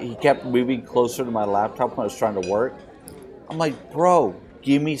 he kept moving closer to my laptop when I was trying to work. I'm like, bro,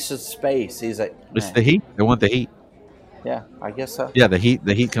 give me some space. He's like, it's the heat. They want the heat. Yeah, I guess so. Yeah, the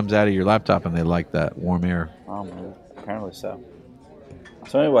heat comes out of your laptop and they like that warm air. Apparently so.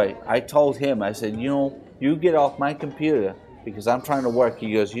 So anyway, I told him, I said, you get off my computer because I'm trying to work.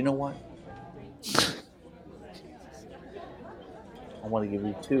 He goes, you know what? I want to give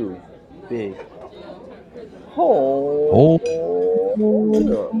you 2 big.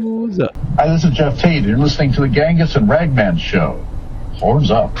 Hi, this is Jeff Tate. You're listening to the Genghis and Ragman Show.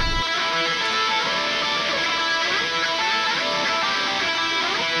 Horns up.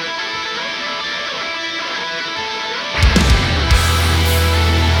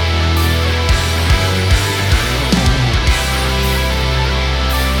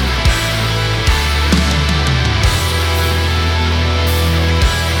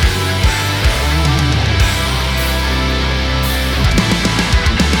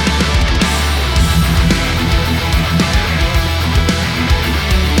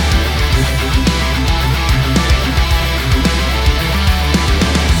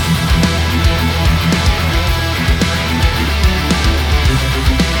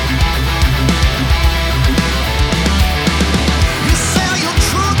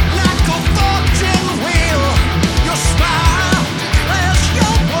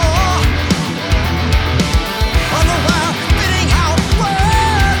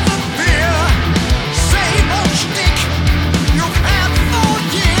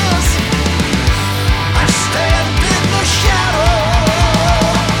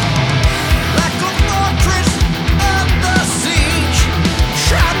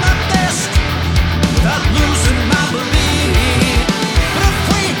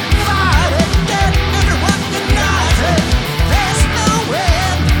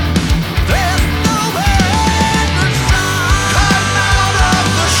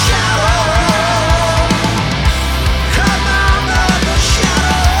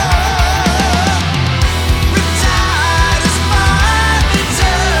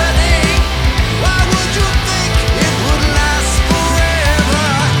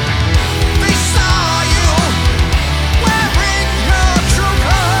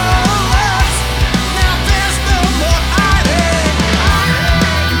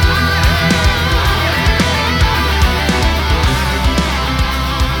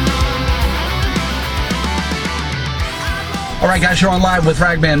 All right, guys, you're on live with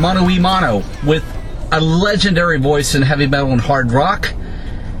Ragman Mono E Mono with a legendary voice in heavy metal and hard rock.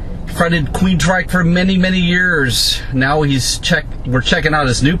 Fronted Queensryche for many, many years. Now we're checking out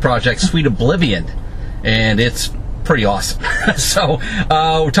his new project, Sweet Oblivion, and it's pretty awesome. So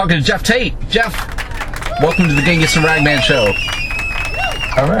we're talking to Jeff Tate. Jeff, welcome to the Genghis and Ragman Show.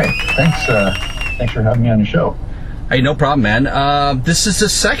 All right, thanks for having me on the show. Hey, no problem, man. This is the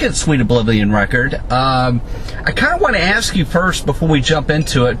second Sweet Oblivion record. I kind of want to ask you first before we jump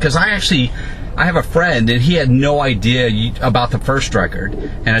into it, because I have a friend, and he had no idea about the first record.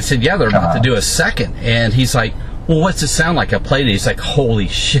 And I said, yeah, they're about to do a second. And he's like, well, what's it sound like? I played it. He's like, holy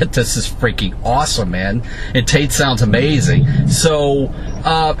shit, this is freaking awesome, man. And Tate sounds amazing. So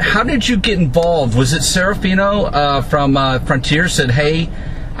how did you get involved? Was it Serafino from Frontier said, hey,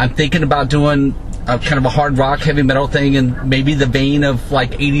 I'm thinking about doing kind of a hard rock, heavy metal thing, and maybe the vein of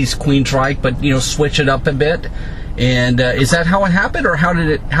like 80s Queensryche, but switch it up a bit. And is that how it happened, or how did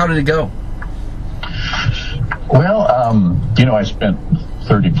it go? Well, I spent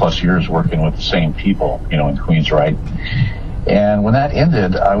 30 plus years working with the same people, in Queensryche. And when that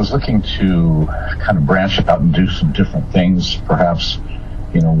ended, I was looking to kind of branch out and do some different things, perhaps,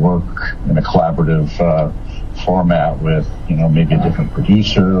 work in a collaborative format with, maybe a different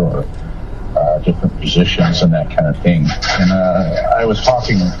producer or different musicians and that kind of thing. And I was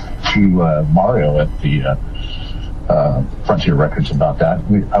talking to Mario at the Frontier Records about that.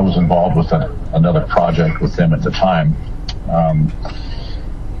 I was involved with another project with them at the time.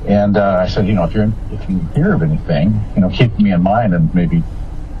 And I said, if you hear of anything, keep me in mind and maybe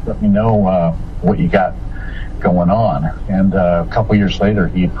let me know what you got going on. And a couple years later,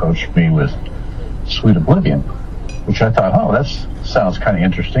 he approached me with Sweet Oblivion, which I thought, that sounds kind of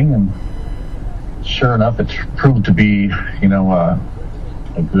interesting. And sure enough, it proved to be,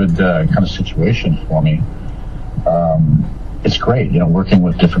 a good kind of situation for me. It's great, working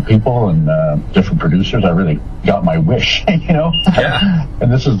with different people and different producers. I really got my wish, Yeah.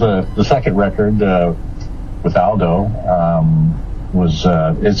 And this is the second record with Aldo. Was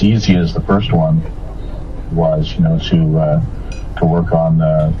as easy as the first one was, to work on.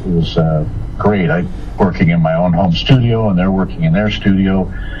 It was great. I working in my own home studio, and they're working in their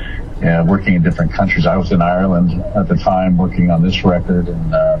studio. Working in different countries. I was in Ireland at the time working on this record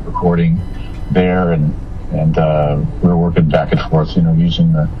and recording there, and we were working back and forth,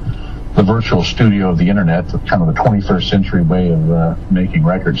 using the virtual studio of the internet, kind of the 21st century way of making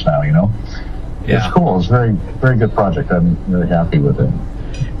records now, it's cool. It's a very, very good project. I'm really happy with it.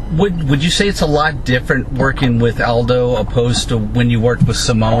 Would you say it's a lot different working with Aldo opposed to when you worked with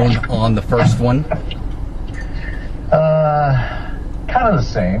Simone on the first one? Kind of the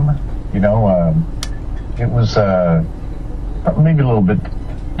same. You know, it was maybe a little bit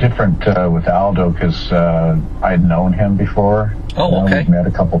different with Aldo because I'd known him before. Oh, okay.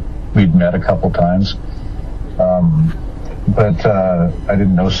 We'd met a couple times. But I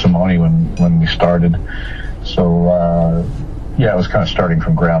didn't know Simone when we started. So, yeah, it was kind of starting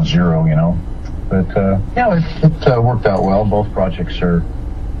from ground zero, you know. But, yeah, it worked out well. Both projects are,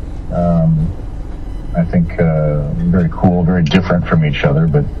 I think, very cool, very different from each other,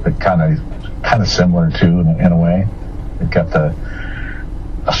 but kind of similar, too, in a way. They've got a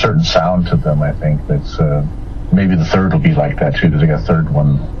certain sound to them, I think, that's maybe the third will be like that, too, because I got a third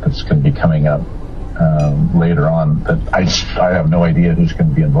one that's going to be coming up later on, but I have no idea who's going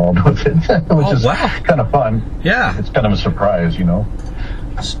to be involved with it, which is kind of fun. Yeah, it's kind of a surprise, you know.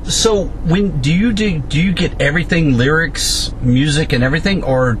 So, when do you get everything, lyrics, music, and everything,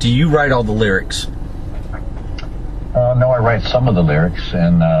 or do you write all the lyrics? No, I write some of the lyrics,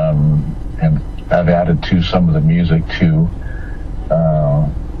 and I've added to some of the music too.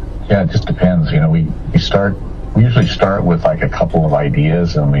 Yeah, it just depends. You know, we usually start with like a couple of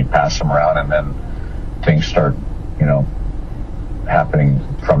ideas, and we pass them around, and then things start, you know, happening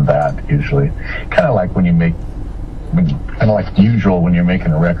from that usually. Kind of like when usual when you're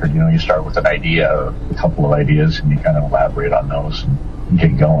making a record, you know, you start with an idea, a couple of ideas, and you kind of elaborate on those and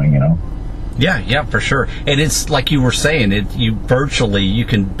get going, you know. Yeah, for sure. And it's like you were saying, you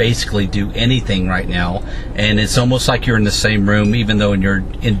can basically do anything right now, and it's almost like you're in the same room, even though you're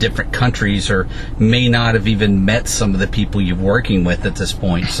in different countries or may not have even met some of the people you're working with at this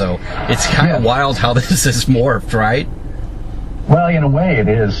point. So it's kind of wild how this is morphed, right? Well, in a way, it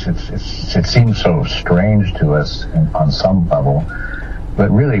is. It seems so strange to us on some level. But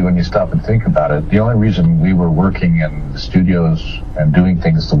really, when you stop and think about it, the only reason we were working in the studios and doing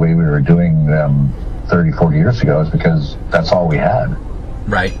things the way we were doing them 30, 40 years ago is because that's all we had.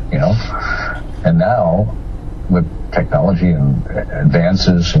 Right. You know? And now, with technology and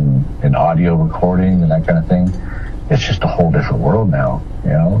advances in audio recording and that kind of thing, it's just a whole different world now,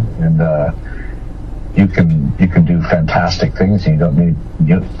 you know? And you can do fantastic things, and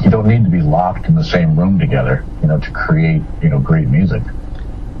you don't need to be locked in the same room together, you know, to create, you know, great music.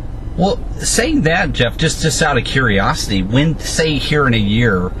 Well, saying that, Jeff, just out of curiosity, when, say, here in a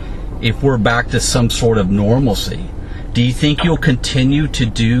year, if we're back to some sort of normalcy, do you think you'll continue to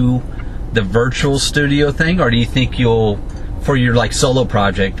do the virtual studio thing, or do you think for your like solo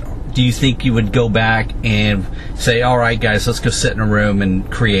project, do you think you would go back and say, all right, guys, let's go sit in a room and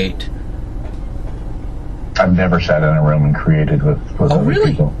create? I've never sat in a room and created with other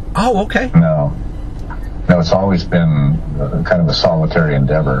people. Oh, okay. No, it's always been kind of a solitary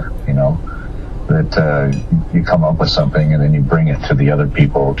endeavor, you know, that you come up with something and then you bring it to the other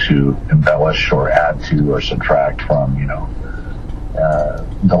people to embellish or add to or subtract from, you know.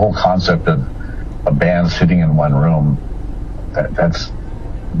 The whole concept of a band sitting in one room, that's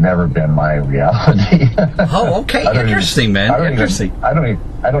never been my reality. Oh, okay. Interesting, man.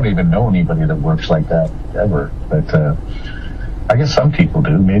 I don't even know anybody that works like that ever, but I guess some people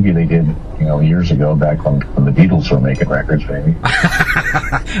do. Maybe they did, you know, years ago, back when the Beatles were making records, maybe.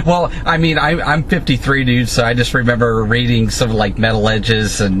 Well, I mean, I'm 53, dude, so I just remember reading some like Metal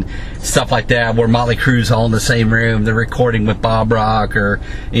Edges and stuff like that, where Motley Crue's all in the same room, they're recording with Bob Rock, or,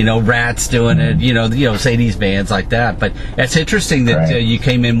 you know, Rat's doing it, you know, say these bands like that. But it's interesting that you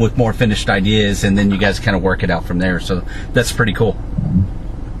came in with more finished ideas, and then you guys kind of work it out from there. So that's pretty cool.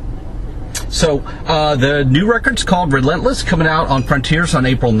 So, the new record's called Relentless, coming out on Frontiers on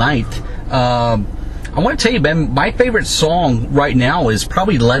April 9th. I want to tell you, man, my favorite song right now is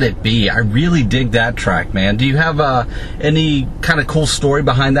probably Let It Be. I really dig that track, man. Do you have any kind of cool story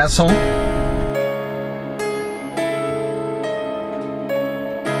behind that song?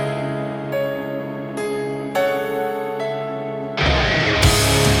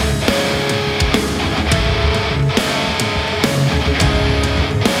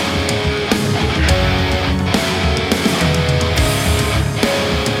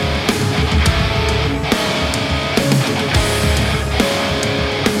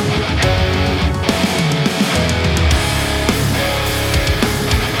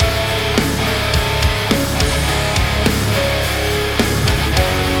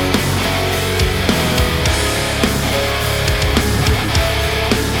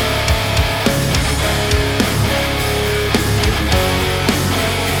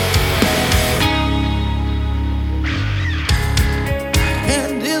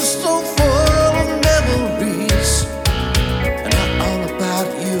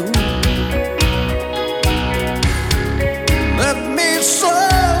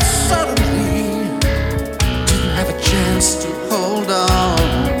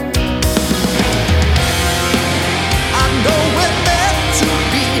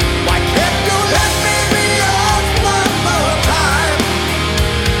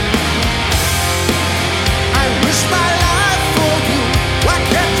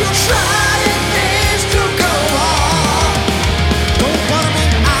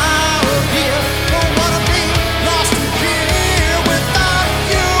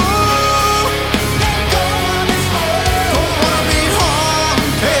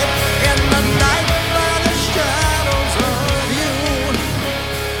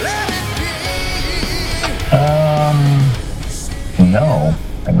 no,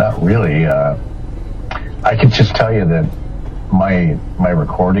 and not really. I can just tell you that my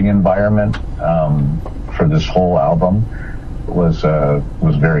recording environment for this whole album was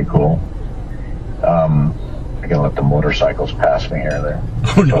very cool. I gotta let the motorcycles pass me here and there.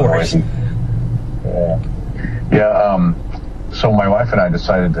 Oh, no worries. Yeah. So my wife and I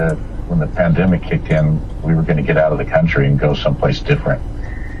decided that when the pandemic kicked in, we were going to get out of the country and go someplace different.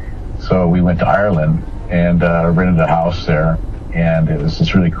 So we went to Ireland and rented a house there, and it was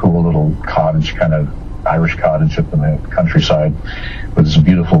this really cool little cottage, kind of Irish cottage up in the countryside with this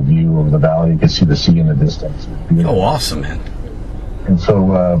beautiful view over the valley. You could see the sea in the distance. Oh, awesome, man. And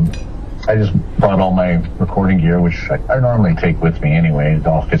so I just brought all my recording gear, which I normally take with me anyway. It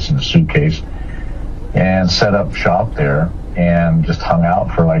all fits in a suitcase, and set up shop there and just hung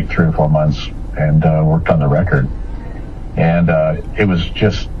out for like 3 or 4 months and worked on the record. And it was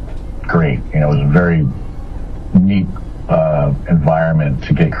just great. It was a very neat environment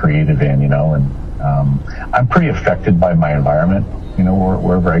to get creative in, and I'm pretty affected by my environment,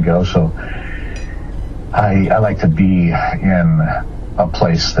 wherever I go. So I like to be in a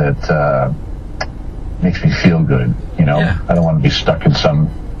place that makes me feel good, Yeah. I don't want to be stuck in some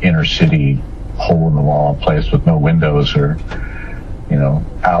inner city hole-in-the-wall place with no windows, or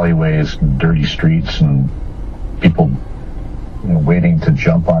alleyways and dirty streets and people waiting to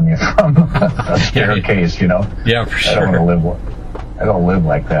jump on you from a staircase. Yeah, for sure. I don't live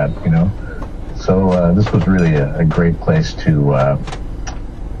like that. So this was really a great place to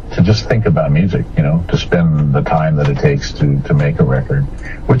just think about music, to spend the time that it takes to make a record,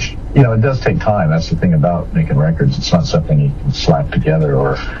 which, it does take time. That's the thing about making records. It's not something you can slap together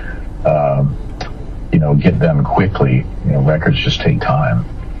or, get done quickly. Records just take time.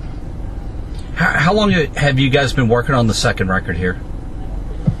 How long have you guys been working on the second record here?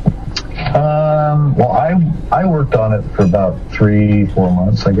 Well, I worked on it for about 3-4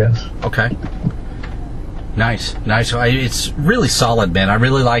 months, I guess. Okay. Nice. It's really solid, man. I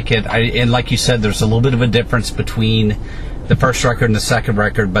really like it. And like you said, there's a little bit of a difference between the first record and the second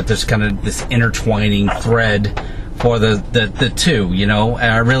record, but there's kind of this intertwining thread for the two,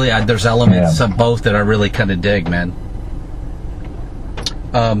 And there's elements of both that I really kind of dig, man.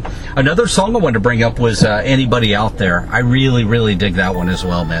 Another song I wanted to bring up was Anybody Out There. I really, really dig that one as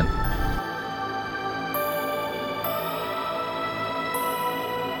well, man.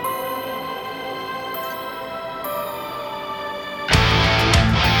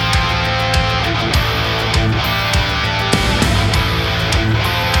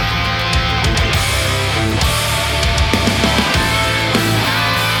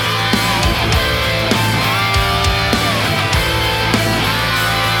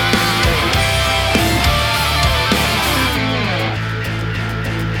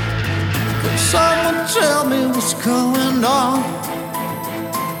 Tell me what's going on.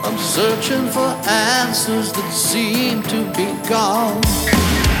 I'm searching for answers that seem to be gone.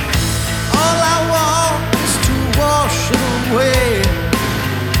 All I want is to wash it away.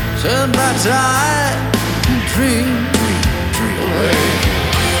 Turn back time and dream away.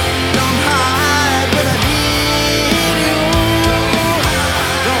 Don't hide when I need you.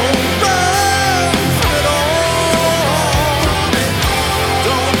 Don't run from it all.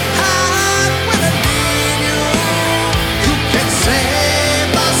 Don't hide when I need you. You can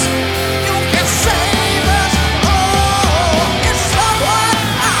save us. You can save us. Oh, is someone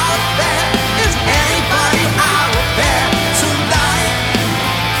out there? Is anybody out there tonight?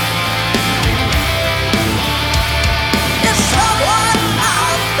 Is someone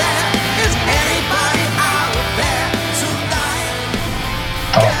out there? Is anybody out there tonight?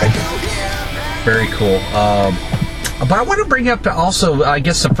 Oh, thank you. Very cool. But I want to bring up also, I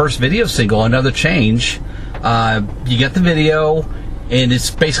guess, the first video single, Another Change. You get the video, and it's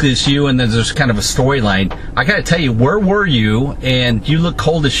basically it's you, and then there's kind of a storyline. I got to tell you, where were you? And you look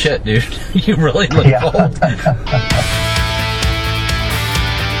cold as shit, dude. You really look cold.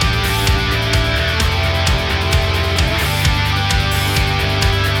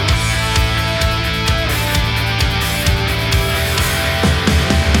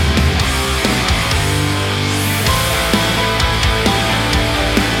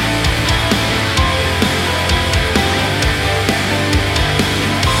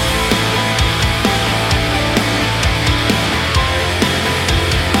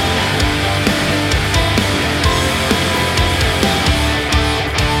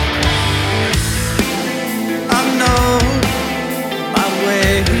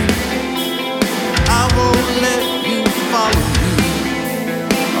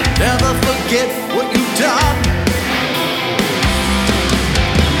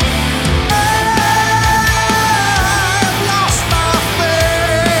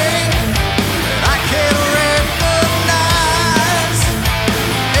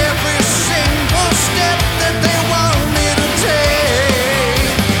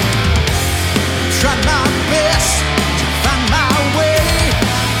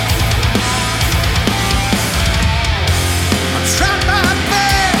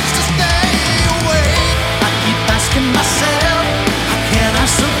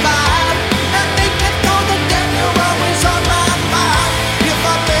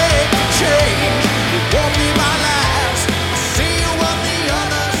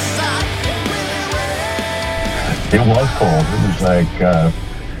 It was cold. It was like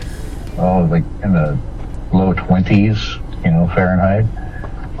in the low 20s, Fahrenheit.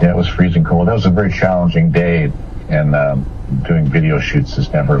 Yeah, it was freezing cold. That was a very challenging day, and doing video shoots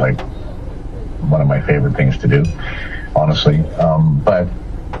is never like one of my favorite things to do, honestly. But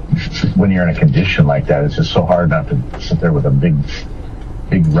when you're in a condition like that, it's just so hard not to sit there with a big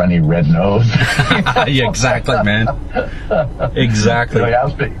runny red nose. Yeah, exactly, man. Exactly.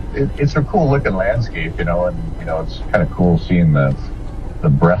 It's a cool looking landscape, and it's kind of cool seeing the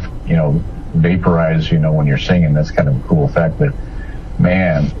breath, vaporize, when you're singing. That's kind of a cool effect. But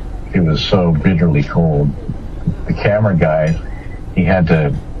man, it was so bitterly cold. The camera guy, he had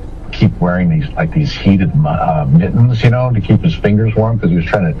to keep wearing these heated mittens, to keep his fingers warm, because he was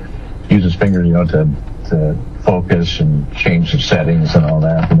trying to use his fingers, to focus and change the settings and all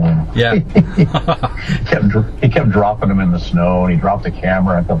that. Yeah. he kept dropping them in the snow, and he dropped the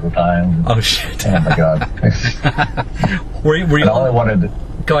camera a couple of times. Oh shit! Oh my god! were you all I wanted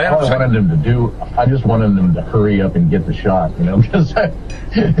him to do, I just wanted him to hurry up and get the shot, because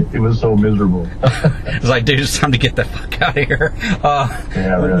it was so miserable. It's like, dude, it's time to get the fuck out of here.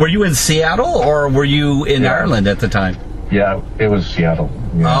 Yeah, really. Were you in Seattle or were you in Ireland at the time? Yeah, it was Seattle.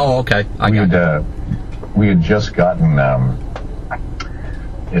 Yeah. Oh, okay. We had just gotten.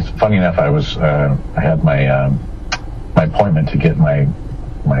 It's funny enough. I had my appointment to get my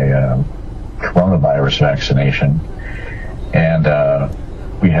coronavirus vaccination, and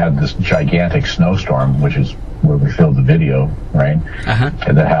we had this gigantic snowstorm, which is where we filmed the video, right? Uh-huh.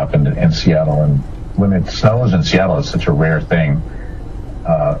 And that happened in Seattle. And when it snows in Seattle, it's such a rare thing.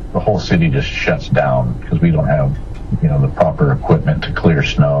 The whole city just shuts down because we don't have, the proper equipment to clear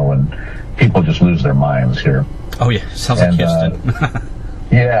snow, and people just lose their minds here. Oh yeah, sounds like Houston.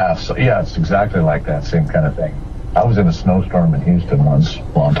 It's exactly like that, same kind of thing. I was in a snowstorm in Houston once, a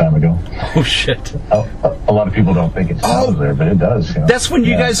long time ago. Oh shit! A lot of people don't think it snows there, but it does. That's when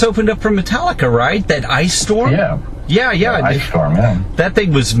you guys opened up for Metallica, right? That ice storm. Yeah. Ice storm. Yeah. That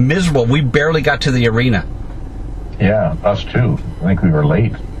thing was miserable. We barely got to the arena. Yeah, us too. I think we were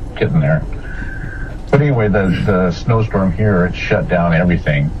late getting there. But anyway, the snowstorm here, it shut down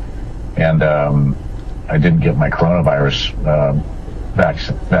everything, and I didn't get my coronavirus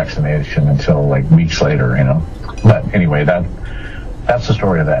vaccination until like weeks later, But anyway, that's the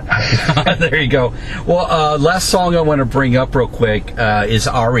story of that. There you go. Well, last song I want to bring up real quick is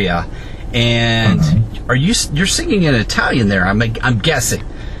Aria, and you're singing in Italian there? I'm guessing.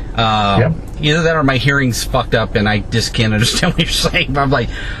 Yep. Either that or my hearing's fucked up and I just can't understand what you're saying. But I'm like,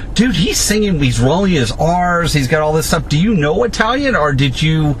 dude, he's singing, he's rolling his R's, he's got all this stuff. Do you know Italian, or did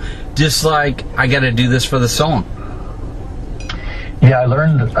you just like, I got to do this for the song? Yeah, I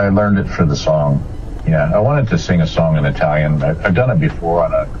learned it for the song. Yeah, I wanted to sing a song in Italian. I've done it before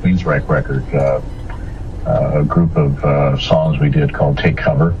on a Queensryche record, a group of songs we did called Take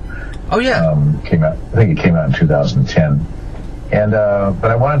Cover. Oh yeah. I think it came out in 2010. And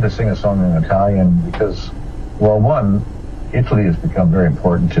but I wanted to sing a song in Italian because, well, one, Italy has become very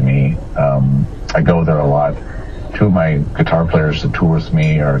important to me. I go there a lot. Two of my guitar players that tour with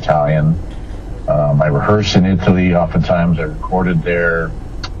me are Italian. I rehearse in Italy oftentimes. I recorded there.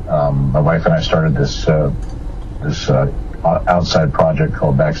 My wife and I started this outside project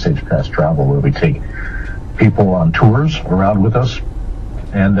called Backstage Past Travel, where we take people on tours around with us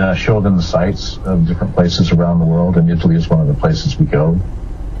and show them the sights of different places around the world. And Italy is one of the places we go.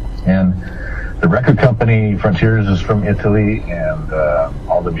 And the record company Frontiers is from Italy, and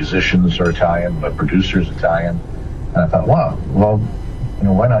all the musicians are Italian, the producer's Italian. And I thought, wow, well,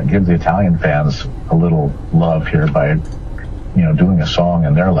 why not give the Italian fans a little love here by, doing a song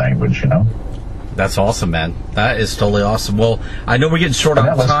in their language, That's awesome, man. That is totally awesome. Well, I know we're getting short on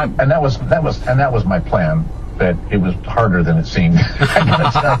time. And that was my plan. But it was harder than it seemed.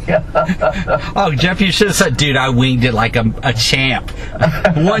 Oh, Jeff, you should have said, dude, I winged it like a champ.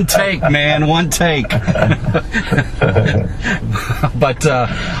 One take, man, one take. But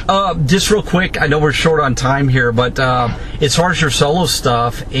just real quick, I know we're short on time here, but as far as your solo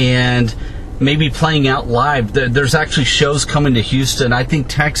stuff and maybe playing out live, there's actually shows coming to Houston. I think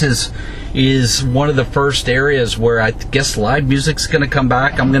Texas is one of the first areas where I guess live music's going to come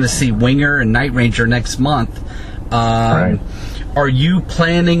back. I'm going to see Winger and Night Ranger next month. Right. Are you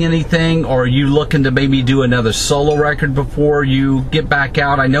planning anything, or are you looking to maybe do another solo record before you get back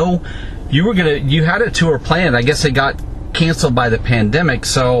out? I know you had a tour planned. I guess it got canceled by the pandemic,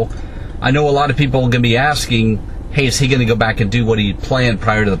 so I know a lot of people are going to be asking, hey, is he going to go back and do what he planned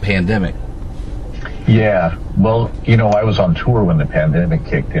prior to the pandemic? Yeah, well, I was on tour when the pandemic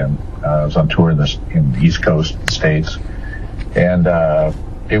kicked in. I was on tour in the East Coast States, and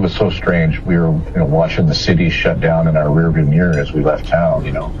it was so strange. We were watching the city shut down in our rearview mirror as we left town.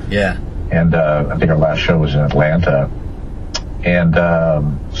 Yeah. And I think our last show was in Atlanta, and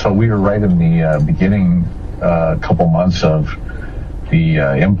so we were right in the beginning, couple months of the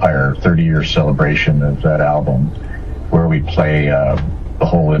Empire 30-year celebration of that album, where we play the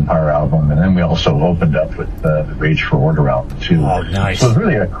whole Empire album, and then we also opened up with the Rage for Order album too. Oh, nice! So it was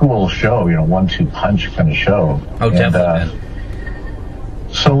really a cool show, 1-2 punch kind of show. Oh, definitely.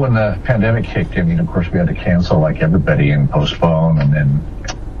 So when the pandemic kicked in, of course we had to cancel like everybody and postpone, and then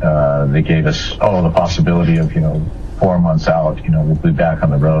they gave us the possibility of 4 months out, we'll be back on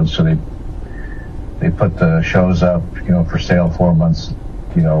the road. So they put the shows up, for sale 4 months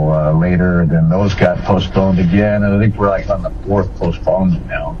later, and then those got postponed again, and I think we're like on the 4th postponement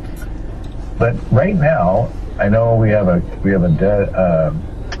now. But right now, I know we have a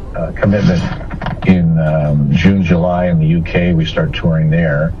commitment in June, July in the UK. We start touring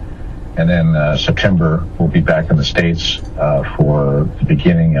there, and then September we'll be back in the States for the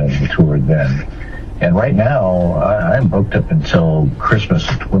beginning of the tour then. And right now, I'm booked up until Christmas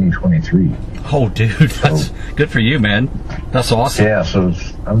of 2023. Oh, dude, that's good for you, man. That's awesome. Yeah, so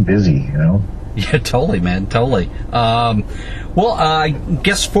I'm busy, Yeah, totally, man, totally. Well, I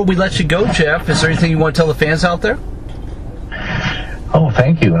guess before we let you go, Jeff, is there anything you want to tell the fans out there? Oh,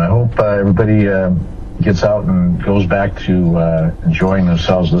 thank you, and I hope everybody gets out and goes back to enjoying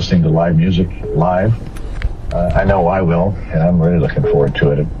themselves listening to live music live. I know I will, and I'm really looking forward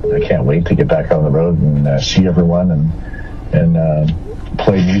to it. I can't wait to get back on the road and see everyone and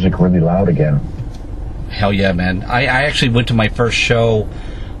play music really loud again. Hell yeah, man. I actually went to my first show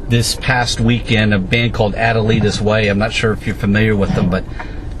this past weekend, a band called Adelita's Way. I'm not sure if you're familiar with them, but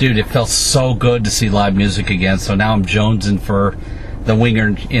dude, it felt so good to see live music again. So now I'm jonesing for the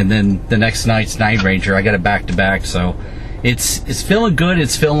Winger, and then the next night's Night Ranger. I got it back to back, so it's feeling good.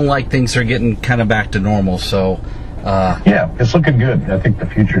 It's feeling like things are getting kind of back to normal. So yeah, it's looking good. I think the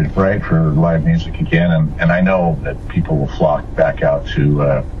future is bright for live music again, and I know that people will flock back out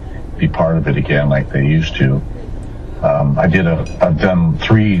to be part of it again like they used to. I've done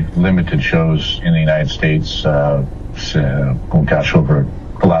 3 limited shows in the United States, over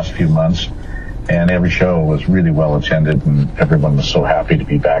the last few months, and every show was really well attended, and everyone was so happy to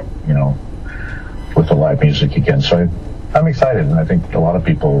be back, with the live music again. So I'm excited, and I think a lot of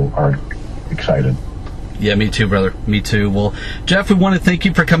people are excited. Yeah, me too, brother. Me too. Well, Jeff, we want to thank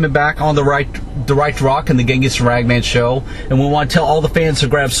you for coming back on the Right to Rock and the Genghis and Ragman show. And we want to tell all the fans to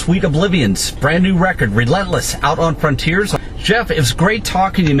grab Sweet Oblivion's brand new record, Relentless, out on Frontiers. Jeff, it was great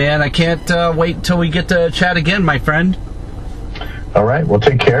talking to you, man. I can't wait until we get to chat again, my friend. All right. Well,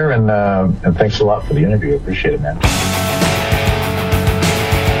 take care, and thanks a lot for the interview. I appreciate it, man.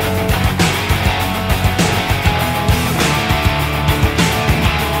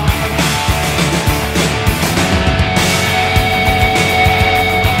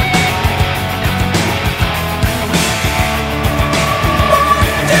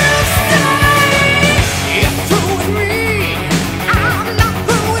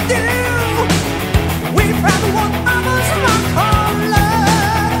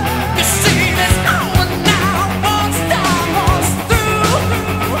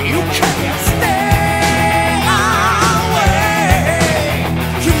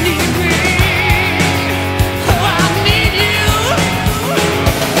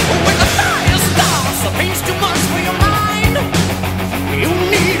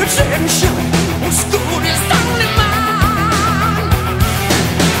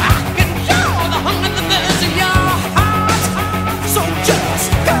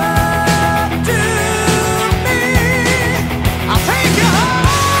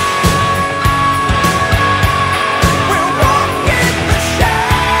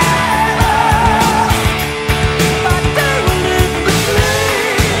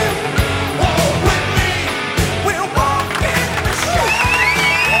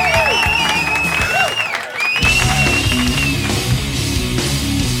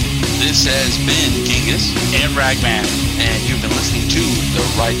 This has been Genghis and Ragman, and you've been listening to the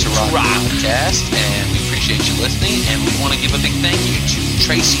Right to Rock podcast, and we appreciate you listening, and we want to give a big thank you to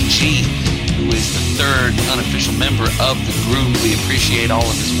Tracy G, who is the 3rd unofficial member of the group. We appreciate all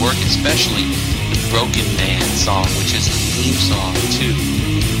of his work, especially the Broken Man song, which is the theme song to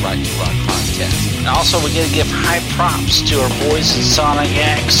the Right to Rock podcast. And also, we're going to give high props to our boys at Sonic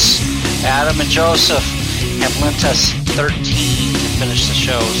X. Adam and Joseph have lent us 13 to finish the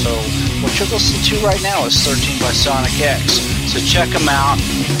show. So what you're listening to right now is 13 by Sonic X. So check them out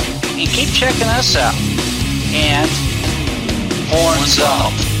and keep checking us out. And horns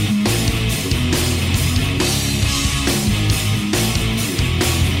up.